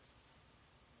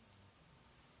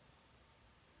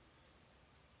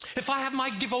 If I have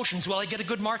my devotions, will I get a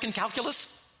good mark in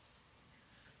calculus?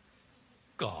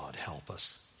 God help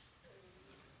us.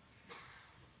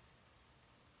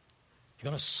 You're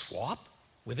going to swap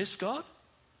with this God?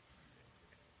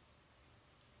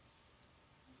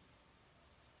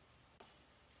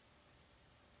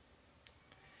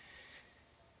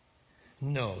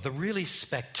 No, the really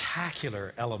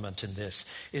spectacular element in this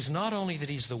is not only that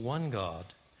he's the one God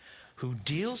who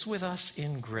deals with us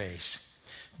in grace,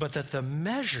 but that the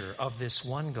measure of this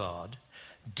one God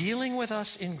dealing with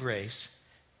us in grace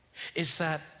is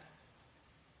that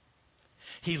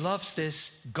he loves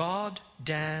this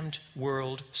God-damned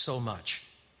world so much,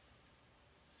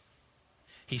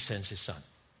 he sends his Son.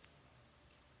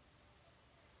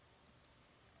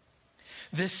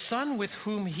 This Son with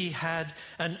whom he had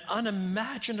an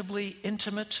unimaginably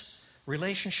intimate,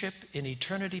 relationship in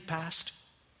eternity past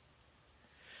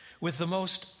with the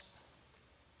most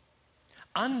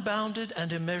unbounded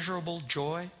and immeasurable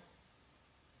joy.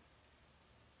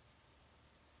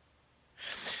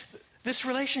 This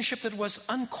relationship that was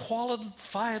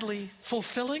unqualifiedly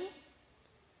fulfilling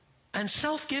and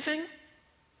self-giving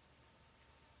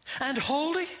and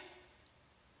holy.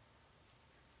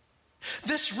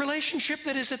 This relationship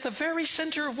that is at the very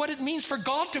center of what it means for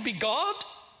God to be God.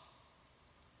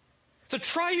 The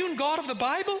triune God of the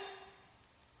Bible.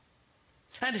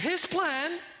 And his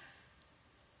plan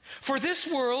for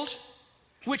this world,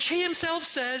 which he himself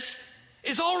says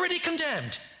is already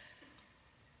condemned,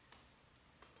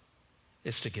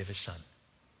 is to give his Son.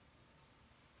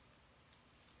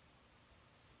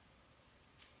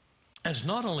 And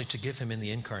not only to give him in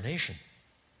the incarnation,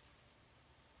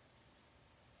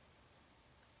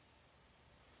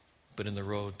 but in the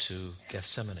road to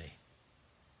Gethsemane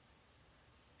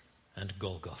and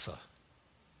Golgotha,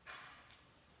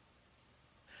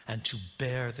 and to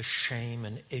bear the shame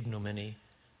and ignominy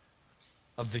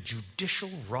of the judicial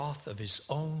wrath of his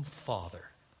own Father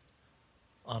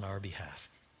on our behalf.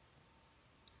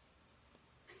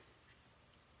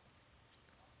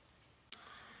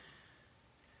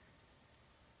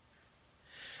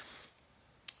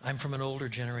 I'm from an older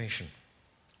generation.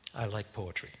 I like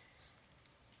poetry.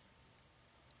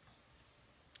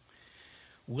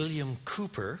 William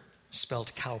Cowper,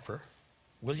 spelled Cowper,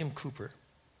 William Cowper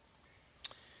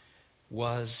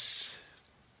was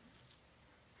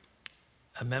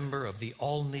a member of the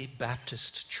Olney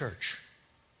Baptist Church,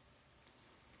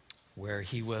 where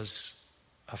he was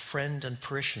a friend and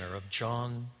parishioner of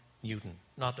John Newton.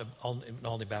 Not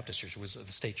Olney Baptist Church, it was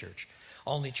the State Church.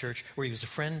 Olney Church, where he was a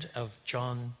friend of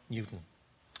John Newton,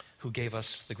 who gave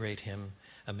us the great hymn,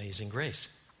 Amazing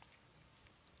Grace.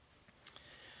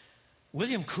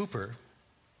 William Cowper,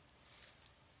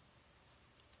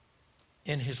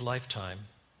 in his lifetime,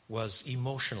 was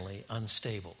emotionally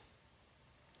unstable.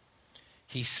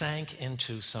 He sank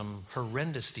into some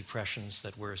horrendous depressions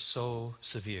that were so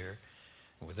severe,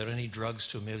 and without any drugs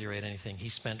to ameliorate anything, he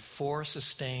spent 4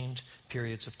 sustained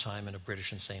periods of time in a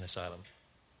British insane asylum.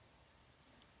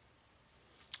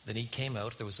 Then he came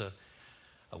out. There was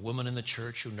a woman in the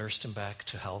church who nursed him back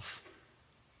to health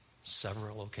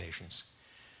several occasions.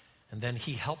 And then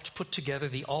he helped put together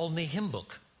the Olney Hymn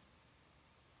Book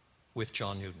with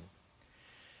John Newton.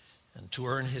 And to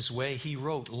earn his way, he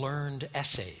wrote learned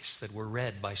essays that were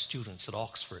read by students at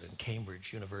Oxford and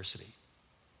Cambridge University.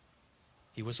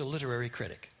 He was a literary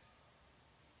critic.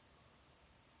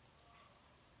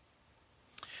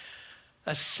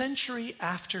 A century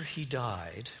after he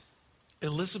died,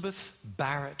 Elizabeth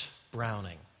Barrett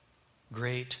Browning,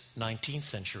 great 19th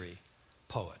century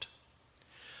poet,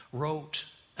 wrote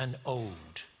an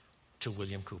ode to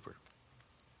William Cowper.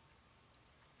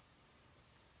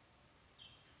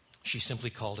 She simply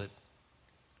called it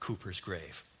Cowper's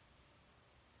Grave.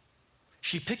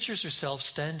 She pictures herself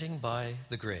standing by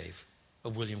the grave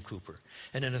of William Cowper,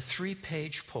 and in a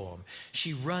 3-page poem,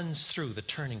 she runs through the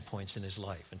turning points in his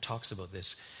life and talks about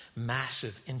this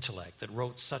massive intellect that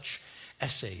wrote such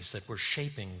essays that were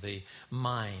shaping the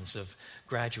minds of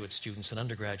graduate students and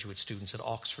undergraduate students at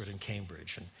Oxford and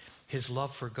Cambridge, and his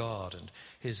love for God and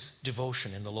his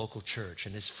devotion in the local church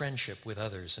and his friendship with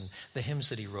others and the hymns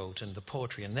that he wrote and the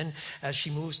poetry. And then as she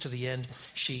moves to the end,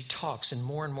 she talks in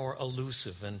more and more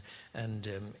elusive and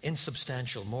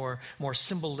insubstantial, more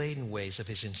symbol-laden ways of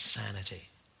his insanity.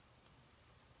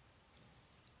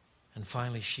 And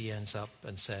finally she ends up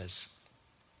and says,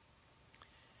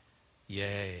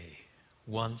 "Yea,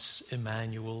 once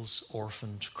Emmanuel's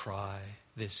orphaned cry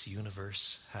this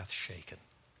universe hath shaken.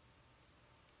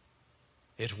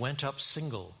 It went up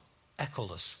single,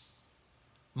 echoless.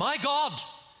 My God,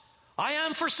 I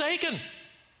am forsaken.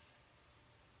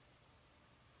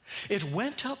 It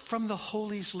went up from the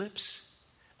Holy's lips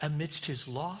amidst his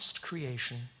lost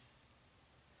creation,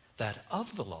 that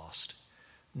of the lost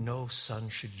no son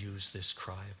should use this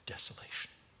cry of desolation."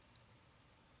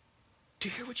 Do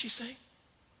you hear what she's saying?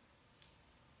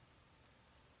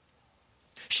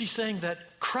 She's saying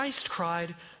that Christ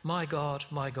cried, my God,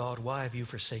 why have you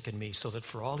forsaken me?" so that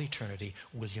for all eternity,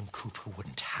 William Cowper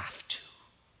wouldn't have to.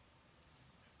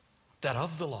 That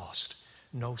of the lost,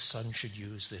 no son should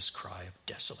use this cry of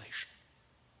desolation.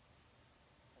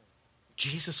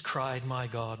 Jesus cried, my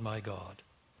God,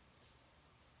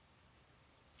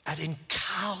 at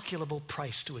incalculable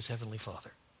price to his heavenly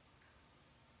Father,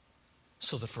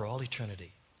 so that for all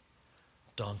eternity,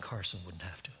 Don Carson wouldn't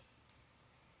have to.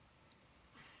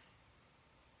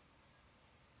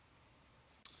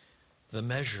 The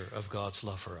measure of God's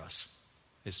love for us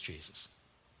is Jesus.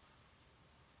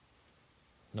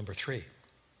 Number 3,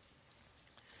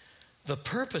 the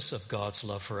purpose of God's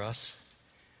love for us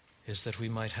is that we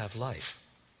might have life.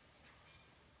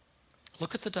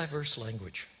 Look at the diverse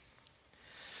language.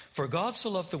 For God so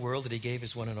loved the world that he gave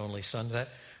his one and only Son, that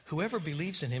whoever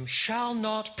believes in him shall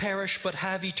not perish but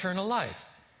have eternal life.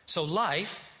 So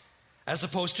life as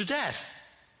opposed to death.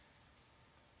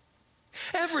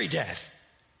 Every death.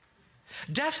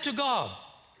 Death to God.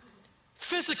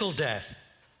 Physical death.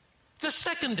 The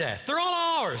second death. They're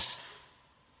all ours.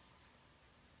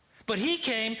 But he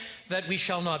came that we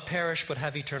shall not perish but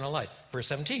have eternal life. Verse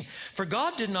 17. For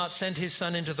God did not send his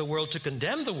Son into the world to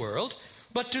condemn the world,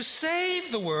 but to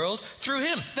save the world through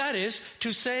him. That is,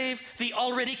 to save the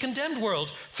already condemned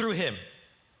world through him.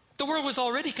 The world was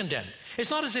already condemned.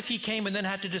 It's not as if he came and then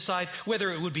had to decide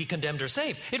whether it would be condemned or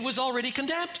saved. It was already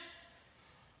condemned.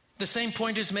 The same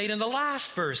point is made in the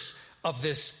last verse of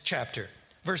this chapter.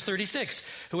 Verse 36,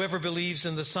 whoever believes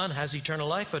in the Son has eternal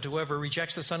life, but whoever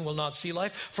rejects the Son will not see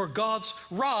life, for God's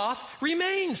wrath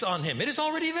remains on him. It is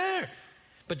already there.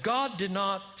 But God did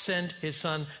not send his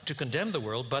Son to condemn the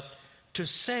world, but to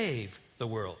save the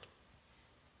world.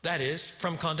 That is,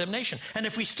 from condemnation. And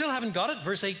if we still haven't got it,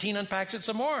 verse 18 unpacks it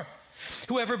some more.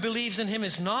 Whoever believes in him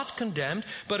is not condemned,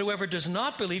 but whoever does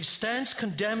not believe stands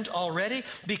condemned already,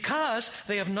 because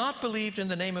they have not believed in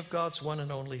the name of God's one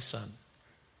and only Son.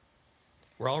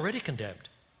 We're already condemned.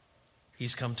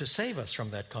 He's come to save us from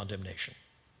that condemnation.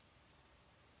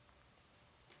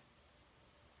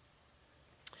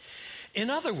 In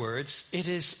other words, it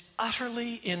is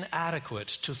utterly inadequate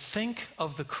to think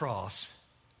of the cross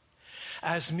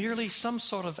as merely some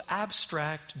sort of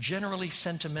abstract, generally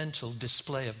sentimental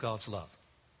display of God's love.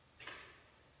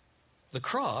 The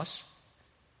cross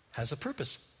has a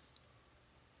purpose.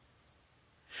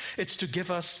 It's to give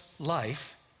us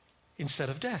life instead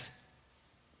of death.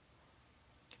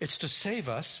 It's to save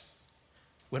us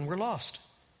when we're lost.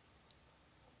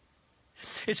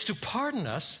 It's to pardon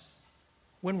us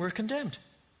when we're condemned.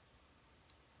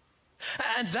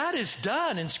 And that is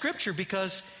done in Scripture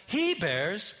because he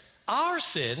bears our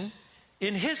sin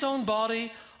in his own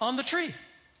body on the tree.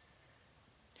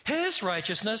 His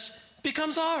righteousness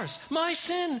becomes ours. My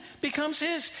sin becomes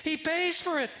his. He pays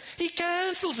for it. He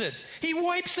cancels it. He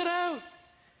wipes it out.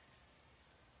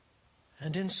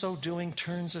 And in so doing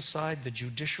turns aside the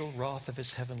judicial wrath of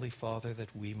his heavenly Father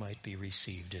that we might be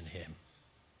received in him.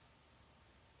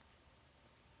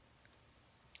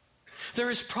 There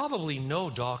is probably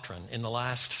no doctrine in the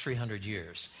last 300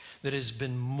 years that has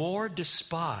been more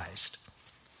despised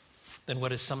than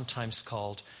what is sometimes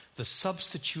called the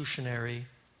substitutionary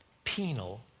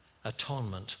penal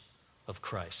atonement of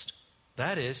Christ.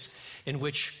 That is, in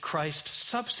which Christ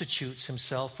substitutes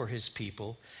himself for his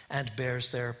people and bears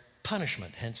their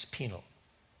punishment, hence penal.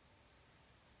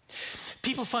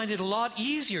 People find it a lot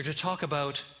easier to talk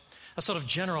about a sort of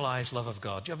generalized love of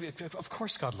God. Of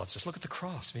course God loves us. Look at the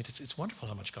cross. I mean, it's wonderful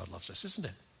how much God loves us, isn't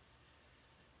it?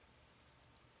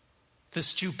 The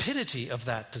stupidity of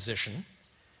that position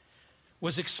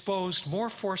was exposed more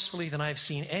forcefully than I've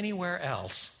seen anywhere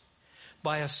else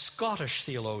by a Scottish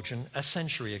theologian a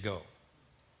century ago.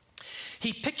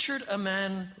 He pictured a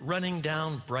man running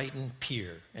down Brighton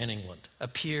Pier in England, a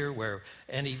pier where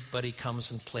anybody comes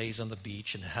and plays on the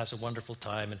beach and has a wonderful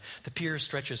time, and the pier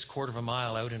stretches a quarter of a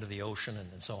mile out into the ocean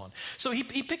and so on. So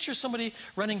he pictures somebody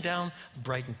running down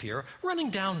Brighton Pier,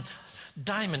 running down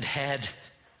Diamond Head,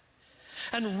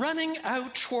 and running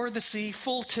out toward the sea,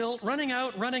 full tilt, running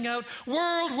out, world,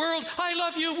 world, I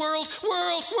love you, world,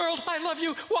 world, world, I love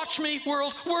you, watch me,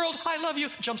 world, world, I love you,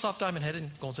 jumps off Diamond Head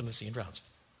and goes into the sea and drowns.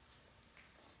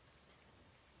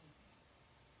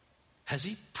 Has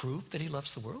he proved that he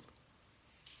loves the world?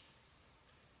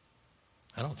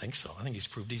 I don't think so. I think he's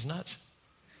proved he's nuts.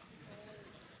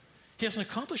 He hasn't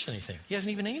accomplished anything. He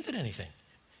hasn't even aimed at anything.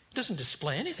 It doesn't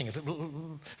display anything.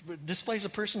 It displays a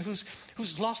person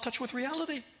who's lost touch with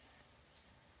reality.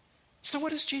 So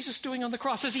what is Jesus doing on the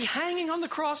cross? Is he hanging on the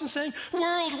cross and saying,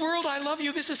 world, world, I love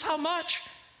you, this is how much?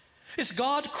 Is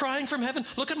God crying from heaven,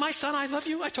 look at my son, I love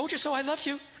you, I told you so, I love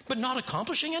you, but not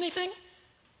accomplishing anything?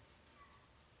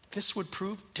 This would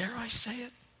prove, dare I say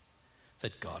it,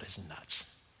 that God is nuts.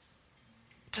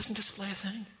 It doesn't display a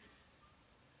thing.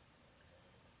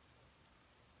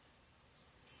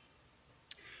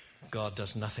 God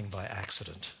does nothing by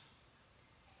accident.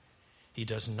 He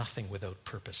does nothing without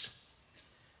purpose.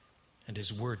 And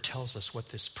his word tells us what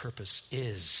this purpose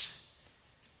is.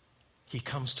 He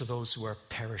comes to those who are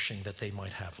perishing that they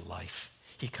might have life.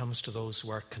 He comes to those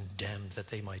who are condemned that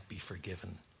they might be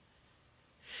forgiven.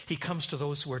 He comes to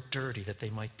those who are dirty that they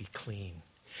might be clean.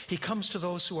 He comes to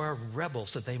those who are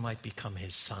rebels that they might become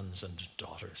his sons and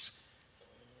daughters.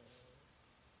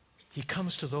 He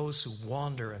comes to those who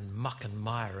wander and muck and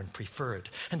mire and prefer it,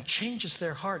 and changes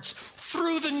their hearts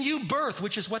through the new birth,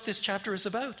 which is what this chapter is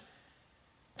about.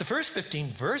 The first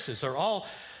 15 verses are all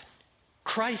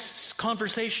Christ's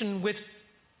conversation with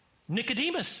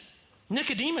Nicodemus.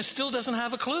 Nicodemus still doesn't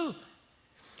have a clue.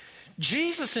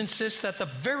 Jesus insists that the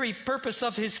very purpose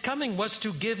of his coming was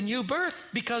to give new birth,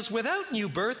 because without new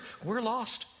birth, we're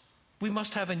lost. We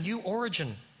must have a new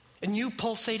origin, a new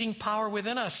pulsating power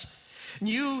within us,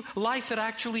 new life that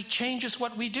actually changes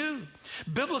what we do.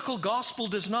 Biblical gospel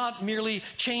does not merely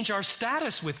change our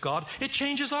status with God, it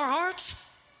changes our hearts.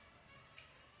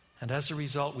 And as a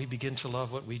result, we begin to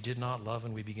love what we did not love,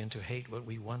 and we begin to hate what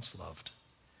we once loved.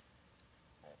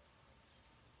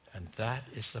 And that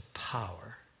is the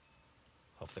power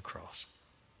of the cross.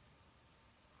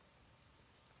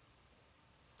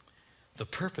 The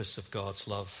purpose of God's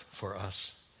love for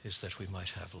us is that we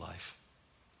might have life.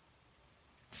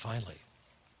 Finally,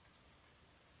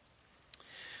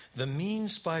 the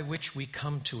means by which we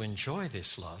come to enjoy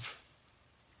this love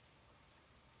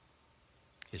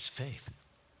is faith.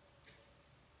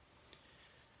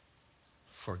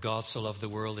 For God so loved the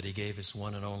world that he gave his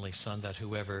one and only Son, that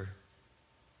whoever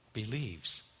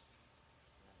believes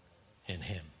in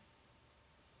him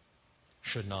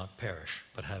should not perish,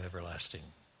 but have everlasting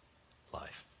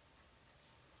life.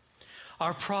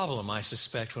 Our problem, I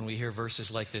suspect, when we hear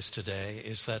verses like this today,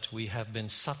 is that we have been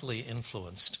subtly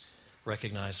influenced,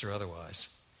 recognized or otherwise,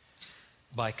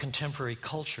 by contemporary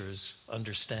culture's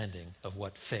understanding of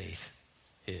what faith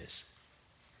is.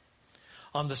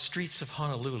 On the streets of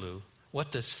Honolulu, what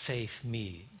does faith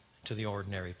mean to the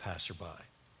ordinary passerby?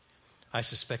 I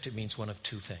suspect it means one of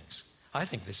two things. I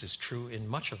think this is true in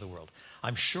much of the world.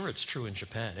 I'm sure it's true in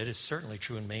Japan. It is certainly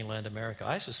true in mainland America.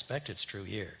 I suspect it's true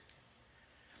here.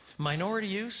 Minority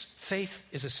use, faith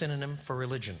is a synonym for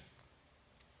religion.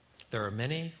 There are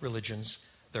many religions,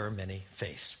 there are many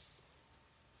faiths.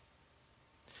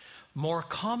 More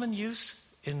common use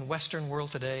in Western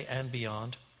world today and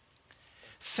beyond,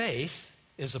 faith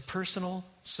is a personal,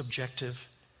 subjective,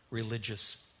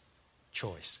 religious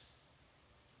choice.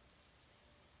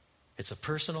 It's a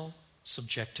personal,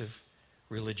 subjective,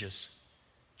 religious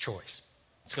choice.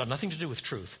 It's got nothing to do with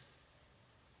truth.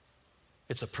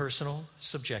 It's a personal,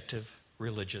 subjective,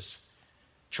 religious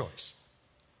choice.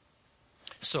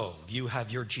 So, you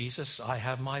have your Jesus, I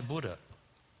have my Buddha.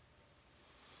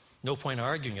 No point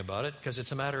arguing about it, because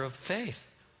it's a matter of faith.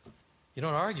 You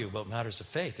don't argue about matters of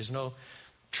faith. There's no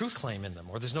truth claim in them,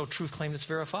 or there's no truth claim that's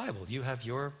verifiable. You have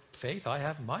your faith, I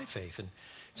have my faith. And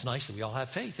it's nice that we all have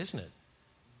faith, isn't it?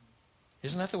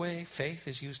 Isn't that the way faith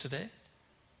is used today?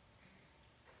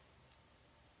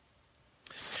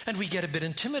 And we get a bit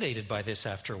intimidated by this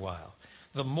after a while.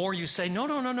 The more you say,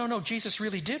 no, Jesus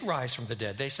really did rise from the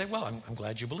dead, they say, well, I'm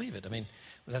glad you believe it. I mean,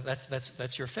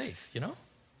 that's your faith, you know?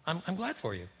 I'm glad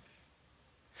for you.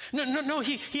 No,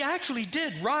 he actually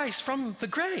did rise from the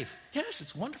grave. Yes,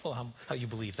 it's wonderful how you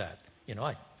believe that. You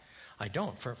know, I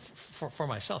don't. For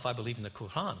myself, I believe in the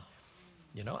Quran.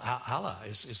 You know, Allah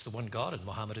is the one God and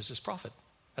Muhammad is his prophet.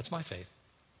 That's my faith.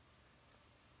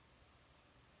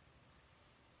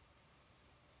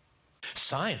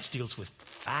 Science deals with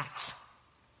facts.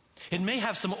 It may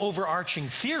have some overarching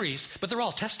theories, but they're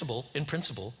all testable in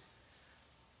principle.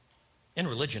 In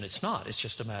religion, it's not. It's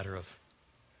just a matter of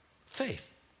faith.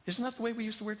 Isn't that the way we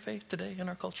use the word faith today in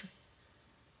our culture?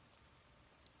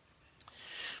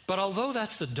 But although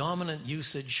that's the dominant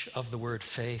usage of the word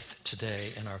faith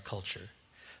today in our culture,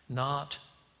 not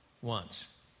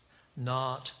once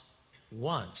does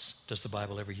the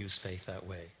Bible ever use faith that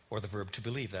way, or the verb to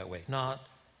believe that way. Not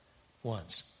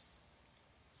once.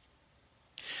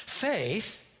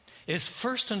 Faith is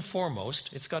first and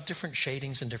foremost, it's got different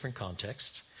shadings in different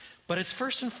contexts, but it's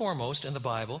first and foremost in the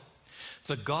Bible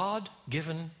the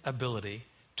God-given ability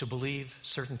to believe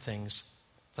certain things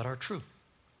that are true.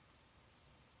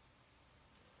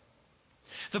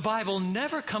 The Bible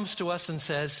never comes to us and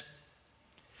says,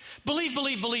 believe.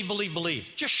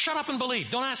 Just shut up and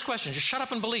believe. Don't ask questions. Just shut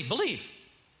up and believe. Believe.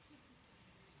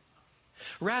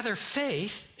 Rather,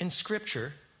 faith in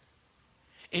Scripture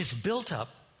is built up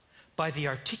by the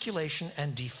articulation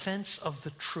and defense of the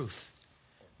truth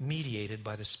mediated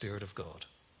by the Spirit of God.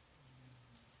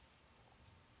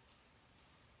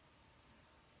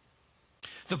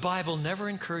 The Bible never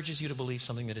encourages you to believe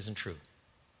something that isn't true.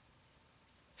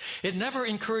 It never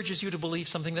encourages you to believe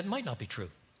something that might not be true.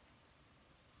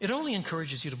 It only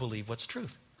encourages you to believe what's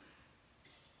truth.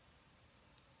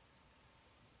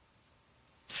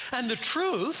 And the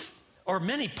truth, or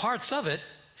many parts of it,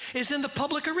 is in the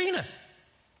public arena.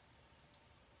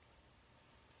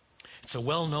 It's a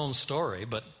well-known story,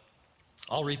 but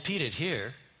I'll repeat it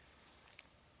here.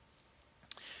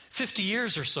 50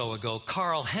 years or so ago,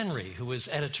 Carl Henry, who was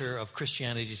editor of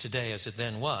Christianity Today as it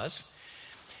then was,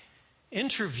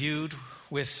 interviewed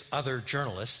with other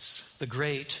journalists the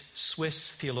great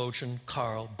Swiss theologian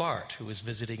Karl Barth, who was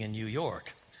visiting in New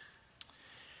York.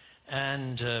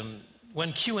 And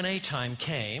when Q&A time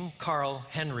came, Carl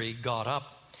Henry got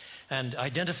up and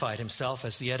identified himself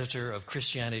as the editor of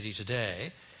Christianity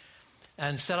Today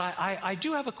and said, I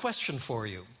do have a question for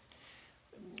you.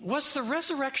 Was the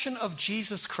resurrection of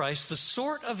Jesus Christ the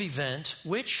sort of event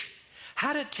which,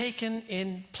 had it taken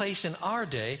in place in our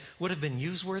day, would have been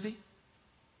newsworthy?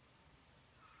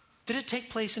 Did it take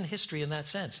place in history in that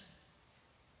sense?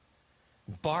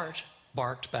 Bart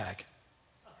barked back.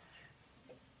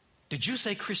 Did you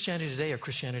say Christianity Today or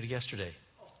Christianity Yesterday?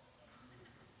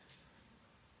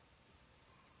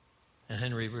 And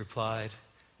Henry replied,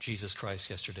 Jesus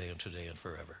Christ yesterday and today and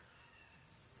forever.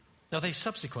 Now, they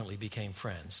subsequently became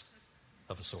friends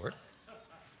of a sort.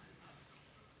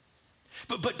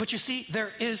 But you see,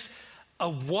 there is a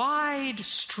wide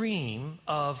stream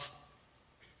of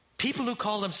people who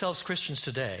call themselves Christians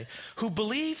today who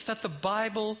believe that the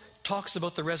Bible talks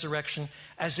about the resurrection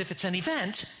as if it's an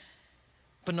event,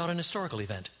 but not an historical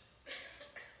event.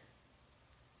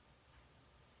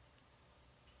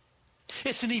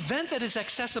 It's an event that is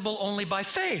accessible only by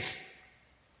faith.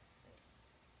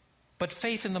 But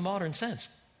faith in the modern sense.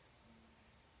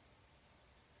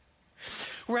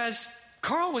 Whereas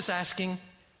Carl was asking,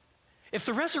 if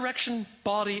the resurrection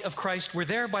body of Christ were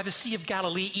there by the Sea of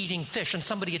Galilee eating fish and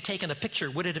somebody had taken a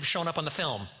picture, would it have shown up on the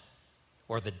film?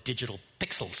 Or the digital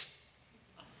pixels?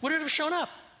 Would it have shown up?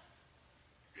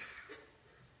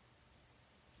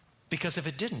 Because if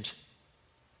it didn't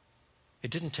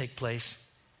take place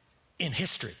in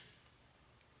history.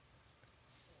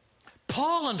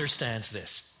 Paul understands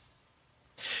this.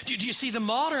 Do you see, the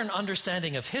modern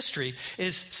understanding of history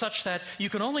is such that you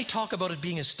can only talk about it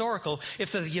being historical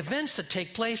if the events that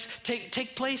take place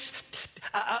take place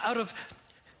out of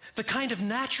the kind of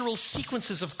natural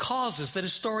sequences of causes that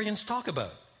historians talk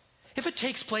about. If it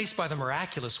takes place by the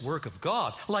miraculous work of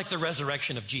God, like the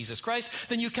resurrection of Jesus Christ,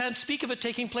 then you can't speak of it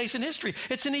taking place in history.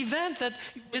 It's an event that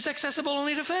is accessible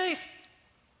only to faith.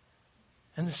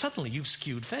 And then suddenly you've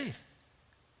skewed faith.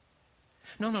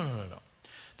 No.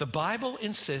 The Bible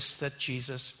insists that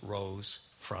Jesus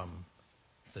rose from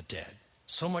the dead.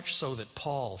 So much so that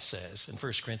Paul says in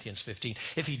 1 Corinthians 15,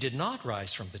 if he did not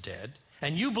rise from the dead,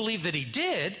 and you believe that he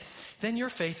did, then your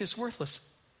faith is worthless.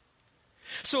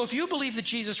 So if you believe that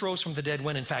Jesus rose from the dead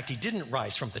when in fact he didn't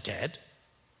rise from the dead,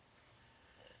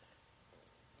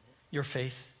 your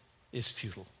faith is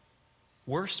futile.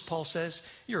 Worse, Paul says,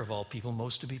 you're of all people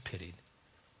most to be pitied.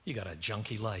 You got a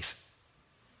junky life.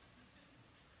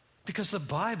 Because the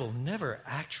Bible never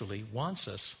actually wants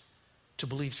us to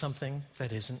believe something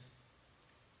that isn't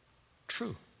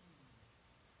true.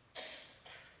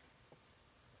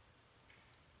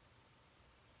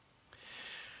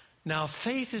 Now,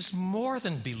 faith is more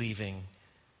than believing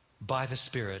by the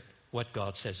Spirit what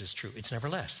God says is true. It's never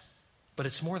less. But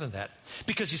it's more than that.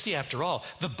 Because you see, after all,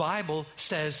 the Bible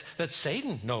says that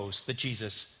Satan knows that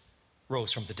Jesus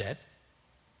rose from the dead.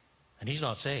 And he's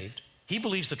not saved. He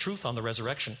believes the truth on the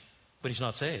resurrection, but he's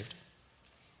not saved.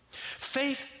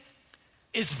 Faith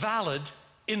is valid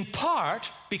in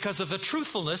part because of the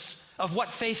truthfulness of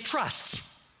what faith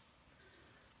trusts.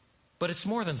 But it's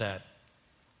more than that.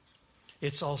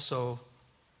 It's also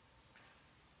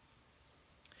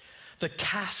the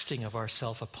casting of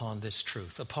ourselves upon this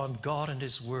truth, upon God and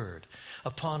his word,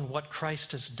 upon what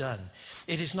Christ has done.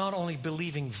 It is not only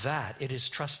believing that, it is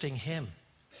trusting him.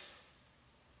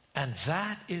 And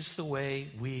that is the way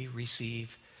we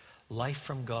receive life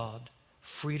from God,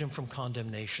 freedom from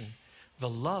condemnation, the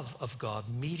love of God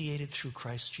mediated through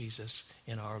Christ Jesus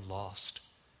in our lost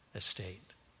estate.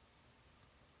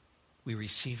 We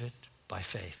receive it by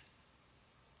faith.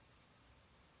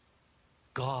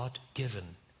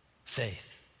 God-given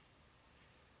faith.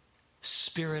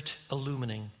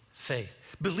 Spirit-illumining faith.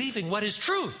 Believing what is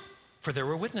true, for there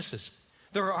were witnesses.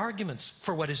 There are arguments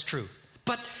for what is true.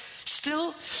 But still,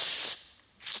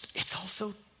 it's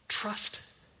also trust,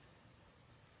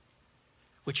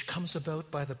 which comes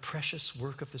about by the precious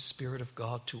work of the Spirit of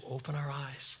God to open our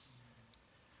eyes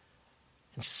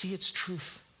and see its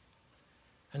truth,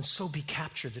 and so be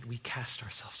captured that we cast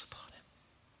ourselves upon him.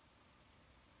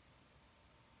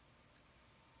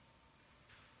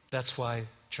 That's why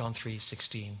John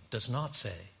 3:16 does not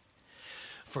say,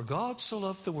 "For God so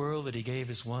loved the world that he gave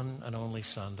his one and only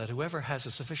Son, that whoever has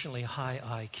a sufficiently high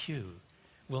IQ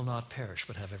will not perish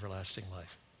but have everlasting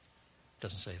life." It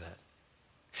doesn't say that.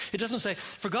 It doesn't say,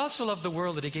 for God so loved the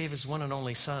world that he gave his one and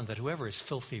only Son, that whoever is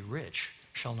filthy rich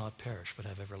shall not perish but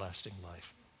have everlasting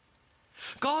life.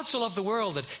 God so loved the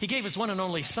world that he gave his one and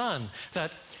only Son,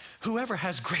 that whoever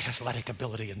has great athletic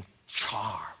ability and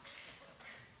charm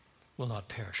will not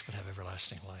perish but have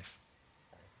everlasting life.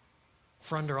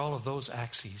 For under all of those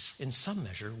axes, in some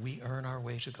measure, we earn our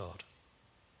way to God.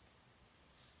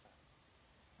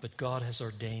 But God has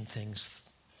ordained things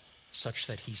such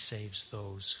that he saves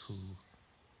those who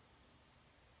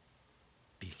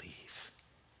believe.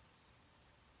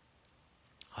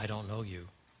 I don't know you,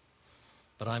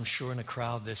 but I'm sure in a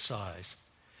crowd this size,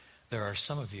 there are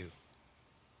some of you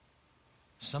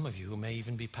who may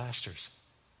even be pastors.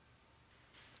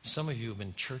 Some of you have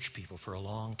been church people for a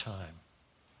long time,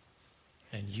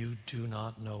 and you do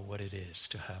not know what it is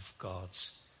to have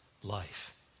God's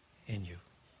life in you.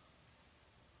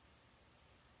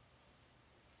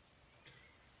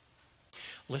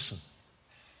 Listen.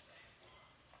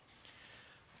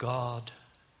 God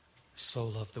so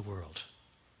loved the world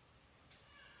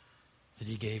that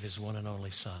he gave his one and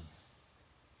only Son,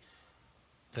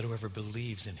 that whoever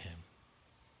believes in him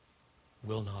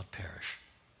will not perish,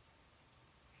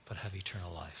 but have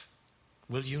eternal life.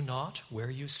 Will you not, where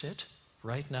you sit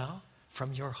right now,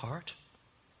 from your heart,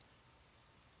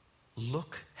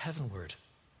 look heavenward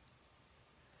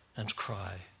and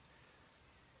cry,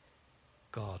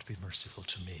 God, be merciful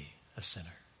to me, a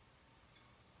sinner.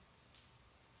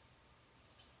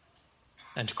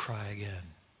 And cry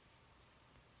again,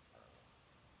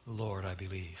 Lord, I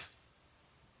believe.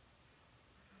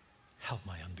 Help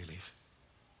my unbelief.